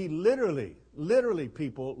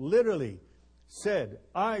said,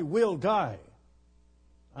 I will die.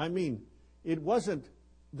 I mean, it wasn't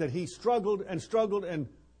that He struggled and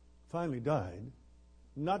finally died.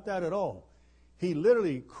 Not that at all. He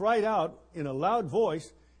literally cried out in a loud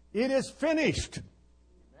voice, it is finished.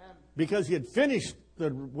 Amen. Because He had finished the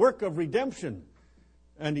work of redemption.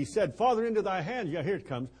 And He said, Father, into Thy hands, yeah, here it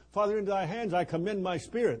comes. Father, into Thy hands I commend my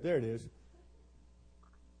spirit. There it is.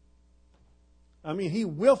 I mean, He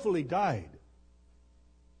willfully died.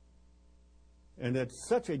 And that's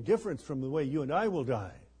such a difference from the way you and I will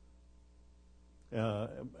die.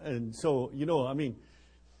 And so, you know, I mean,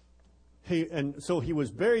 He was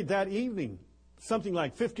buried that evening. Something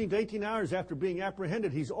like 15 to 18 hours after being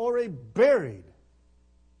apprehended, He's already buried.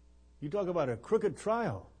 You talk about a crooked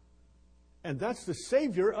trial. And that's the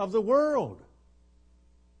Savior of the world.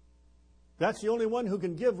 That's the only one who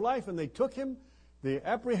can give life. And they took Him, they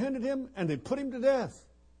apprehended Him, and they put Him to death.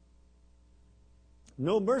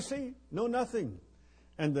 No mercy, no nothing.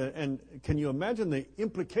 And can you imagine the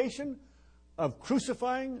implication of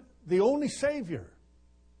crucifying the only Savior?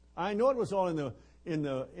 I know it was all in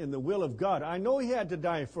the will of God. I know He had to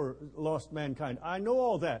die for lost mankind. I know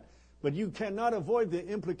all that. But you cannot avoid the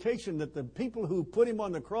implication that the people who put Him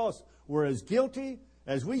on the cross were as guilty,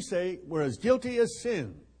 as we say, were as guilty as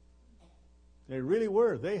sin. They really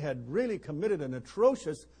were. They had really committed an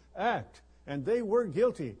atrocious act, and they were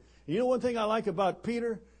guilty. You know one thing I like about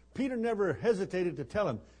Peter? Peter never hesitated to tell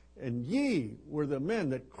him, and ye were the men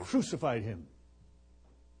that crucified Him.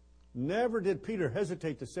 Never did Peter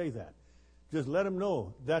hesitate to say that. Just let him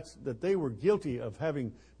know that they were guilty of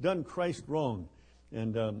having done Christ wrong.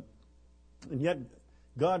 And yet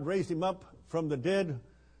God raised Him up from the dead,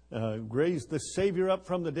 raised the Savior up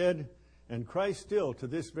from the dead, and Christ still, to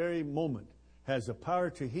this very moment, has the power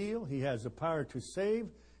to heal. He has the power to save.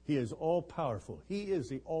 He is all-powerful. He is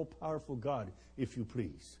the all-powerful God, if you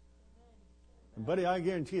please. And buddy, I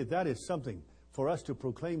guarantee you that is something for us to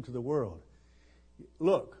proclaim to the world.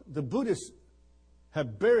 Look, the Buddhists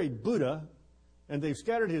have buried Buddha, and they've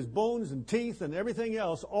scattered his bones and teeth and everything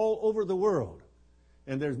else all over the world.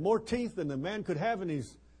 And there's more teeth than the man could have in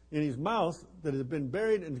his mouth that have been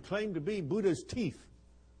buried and claimed to be Buddha's teeth.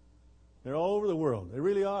 They're all over the world. They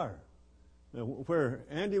really are. Where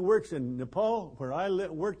Andy works in Nepal, where I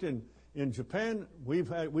worked in Japan,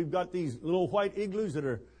 we've got these little white igloos that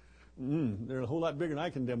are they're a whole lot bigger than I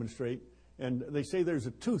can demonstrate. And they say there's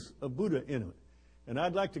a tooth of Buddha in it. And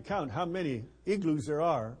I'd like to count how many igloos there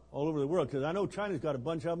are all over the world, because I know China's got a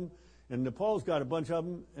bunch of them, and Nepal's got a bunch of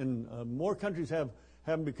them, and more countries have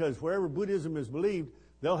them, because wherever Buddhism is believed,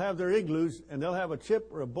 they'll have their igloos, and they'll have a chip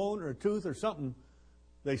or a bone or a tooth or something,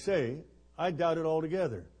 they say. I doubt it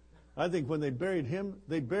altogether. I think when they buried him,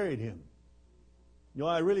 they buried him. You know,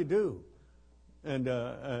 I really do. And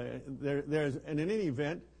and in any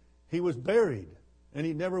event, he was buried, and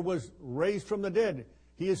he never was raised from the dead.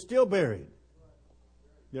 He is still buried.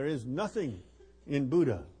 There is nothing in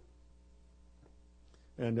Buddha,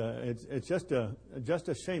 and it's just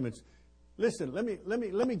a shame. Listen.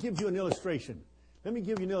 Let me give you an illustration. Let me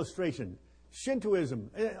give you an illustration.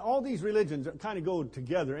 Shintoism, all these religions kind of go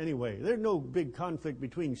together anyway. There's no big conflict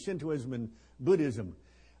between Shintoism and Buddhism.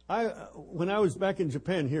 When I was back in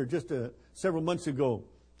Japan here just several months ago,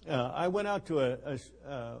 I went out to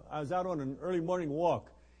I was out on an early morning walk.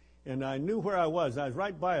 And I knew where I was. I was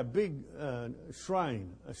right by a big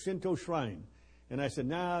shrine, a Shinto shrine. And I said,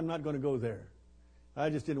 nah, I'm not going to go there.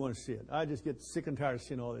 I just didn't want to see it. I just get sick and tired of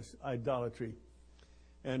seeing all this idolatry.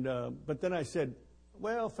 And but then I said,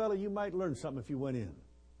 well, fella, you might learn something if you went in.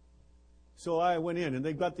 So I went in, and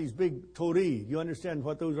they've got these big torii. You understand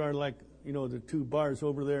what those are, like, you know, the two bars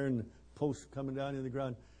over there and the posts coming down in the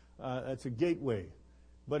ground. That's a gateway.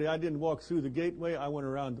 But I didn't walk through the gateway. I went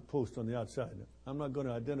around the post on the outside. I'm not going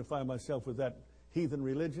to identify myself with that heathen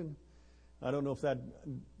religion. I don't know if that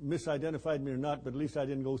misidentified me or not, but at least I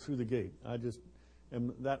didn't go through the gate. I just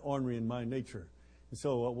am that ornery in my nature. And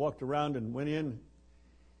so I walked around and went in.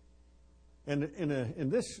 And in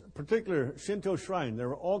this particular Shinto shrine, there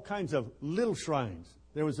were all kinds of little shrines.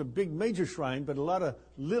 There was a big major shrine, but a lot of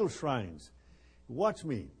little shrines. Watch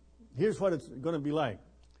me. Here's what it's going to be like.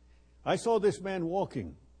 I saw this man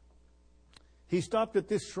walking. He stopped at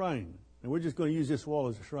this shrine, and we're just going to use this wall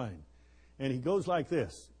as a shrine. And he goes like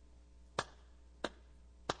this.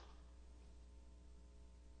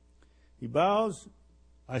 He bows.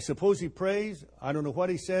 I suppose he prays. I don't know what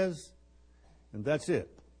he says. And that's it.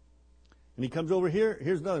 And he comes over here.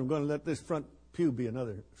 Here's another. I'm going to let this front pew be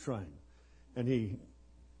another shrine. And he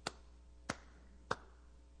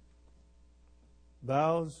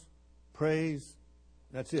bows, prays.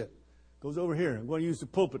 That's it. Goes over here. I'm going to use the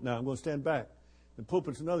pulpit now. I'm going to stand back. The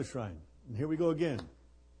pulpit's another shrine. And here we go again.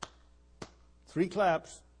 3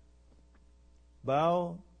 claps.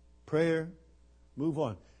 Bow, prayer, move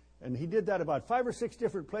on. And he did that about 5 or 6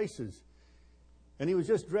 different places. And he was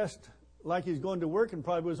just dressed like he's going to work and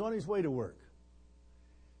probably was on his way to work.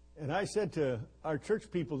 And I said to our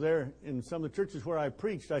church people there in some of the churches where I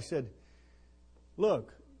preached, I said,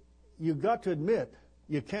 look, you've got to admit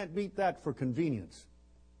you can't beat that for convenience.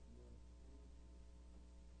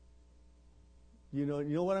 You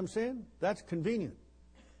know what I'm saying? That's convenient.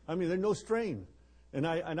 I mean, there's no strain. And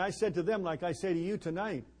I said to them, like I say to you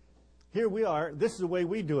tonight, here we are. This is the way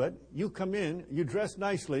we do it. You come in, you dress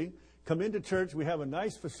nicely, come into church. We have a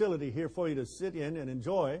nice facility here for you to sit in and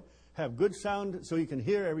enjoy, have good sound so you can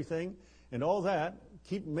hear everything and all that.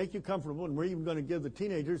 Make you comfortable. And we're even going to give the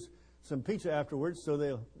teenagers some pizza afterwards so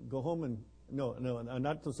they'll go home and, no,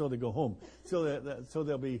 not so they go home. So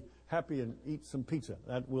they'll be happy and eat some pizza.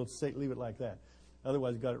 We'll leave it like that.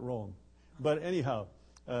 Otherwise, got it wrong. But anyhow,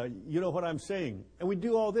 You know what I'm saying. And we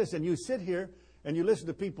do all this, and you sit here and you listen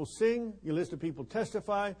to people sing, you listen to people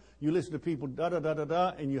testify, you listen to people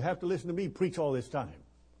da-da-da-da-da, and you have to listen to me preach all this time.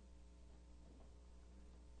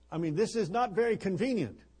 I mean, this is not very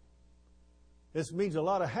convenient. This means a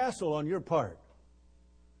lot of hassle on your part.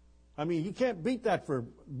 I mean, you can't beat that for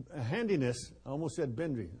handiness. I almost said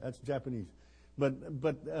bendy. That's Japanese. But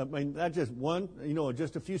I mean, that's just one,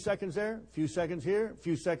 just a few seconds there, a few seconds here, a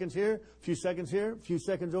few seconds here, a few seconds here, a few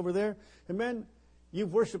seconds over there. And man,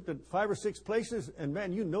 you've worshiped at 5 or 6 places, and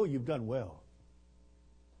man, you know you've done well.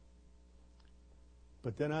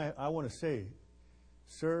 But then I want to say,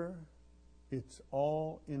 sir, it's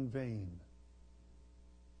all in vain.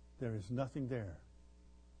 There is nothing there.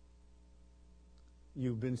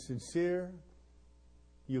 You've been sincere.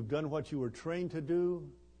 You've done what you were trained to do,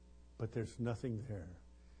 but there's nothing there.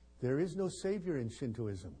 There is no Savior in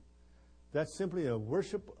Shintoism. That's simply a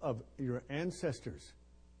worship of your ancestors.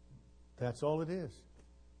 That's all it is.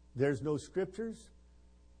 There's no scriptures.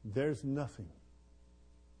 There's nothing.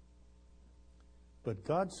 But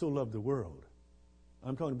God so loved the world.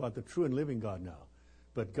 I'm talking about the true and living God now.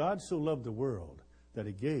 But God so loved the world that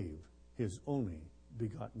He gave His only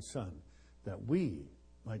begotten Son, that we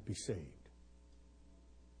might be saved.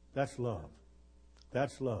 That's love.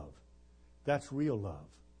 That's love. That's real love.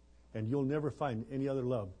 And you'll never find any other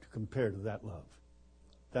love to compare to that love.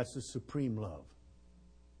 That's the supreme love.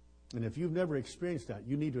 And if you've never experienced that,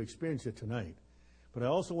 you need to experience it tonight. But I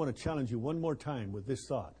also want to challenge you one more time with this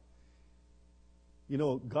thought. You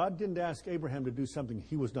know, God didn't ask Abraham to do something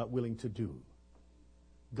He was not willing to do.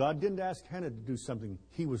 God didn't ask Hannah to do something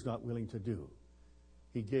He was not willing to do.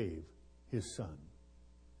 He gave His Son.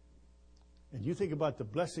 And you think about the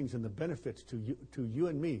blessings and the benefits to you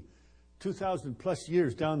and me, 2,000 plus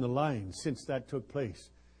years down the line since that took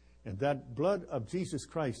place. And that blood of Jesus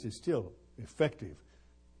Christ is still effective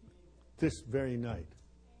this very night.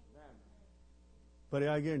 But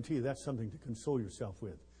I guarantee you that's something to console yourself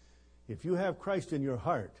with. If you have Christ in your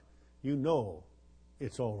heart, you know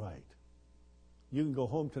it's all right. You can go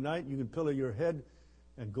home tonight, you can pillow your head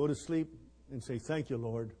and go to sleep and say, thank you,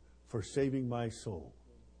 Lord, for saving my soul.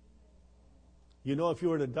 You know, if you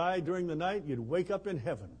were to die during the night, you'd wake up in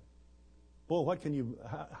heaven. Boy,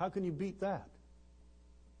 how can you beat that?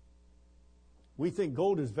 We think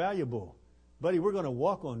gold is valuable. Buddy, we're going to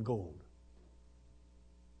walk on gold.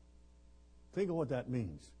 Think of what that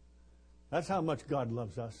means. That's how much God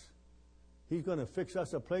loves us. He's going to fix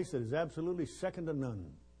us a place that is absolutely second to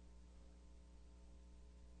none.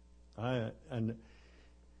 And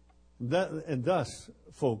thus,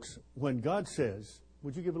 folks, when God says,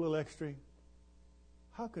 would you give a little extra?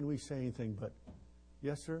 How can we say anything but,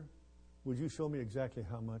 yes, sir? Would you show me exactly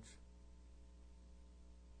how much?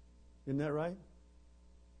 Isn't that right?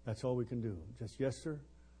 That's all we can do. Just, yes, sir?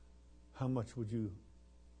 How much will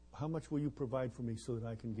you provide for me so that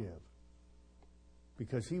I can give?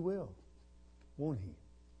 Because He will, won't He?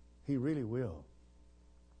 He really will.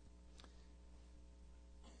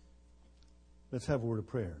 Let's have a word of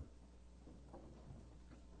prayer.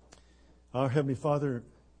 Our Heavenly Father,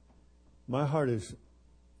 my heart is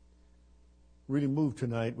really moved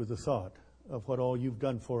tonight with the thought of what all You've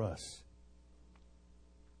done for us.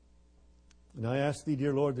 And I ask Thee,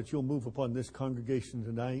 dear Lord, that You'll move upon this congregation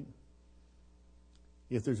tonight.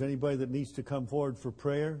 If there's anybody that needs to come forward for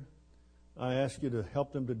prayer, I ask You to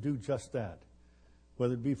help them to do just that.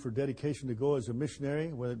 Whether it be for dedication to go as a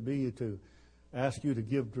missionary, whether it be to ask You to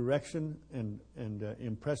give direction and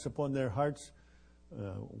impress upon their hearts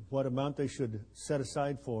what amount they should set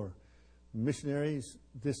aside for missionaries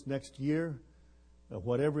this next year,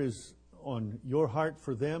 whatever is on Your heart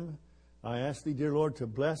for them. I ask Thee, dear Lord, to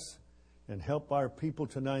bless and help our people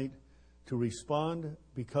tonight to respond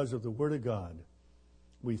because of the Word of God.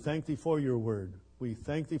 We thank Thee for Your Word. We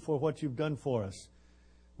thank Thee for what You've done for us.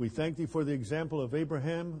 We thank Thee for the example of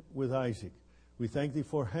Abraham with Isaac. We thank Thee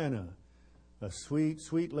for Hannah, a sweet,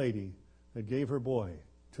 sweet lady that gave her boy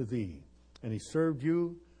to Thee. And he served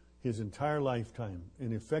You his entire lifetime,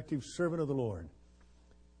 an effective servant of the Lord.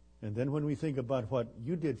 And then when we think about what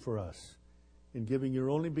You did for us in giving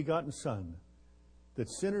Your only begotten Son, that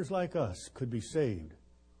sinners like us could be saved,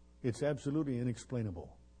 it's absolutely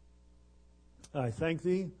inexplainable. I thank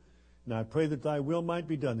Thee, and I pray that Thy will might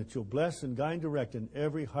be done, that You'll bless and guide and direct in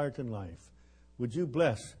every heart and life. Would You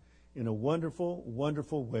bless in a wonderful,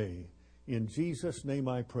 wonderful way. In Jesus' name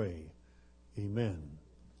I pray. Amen.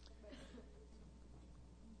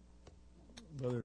 Brother.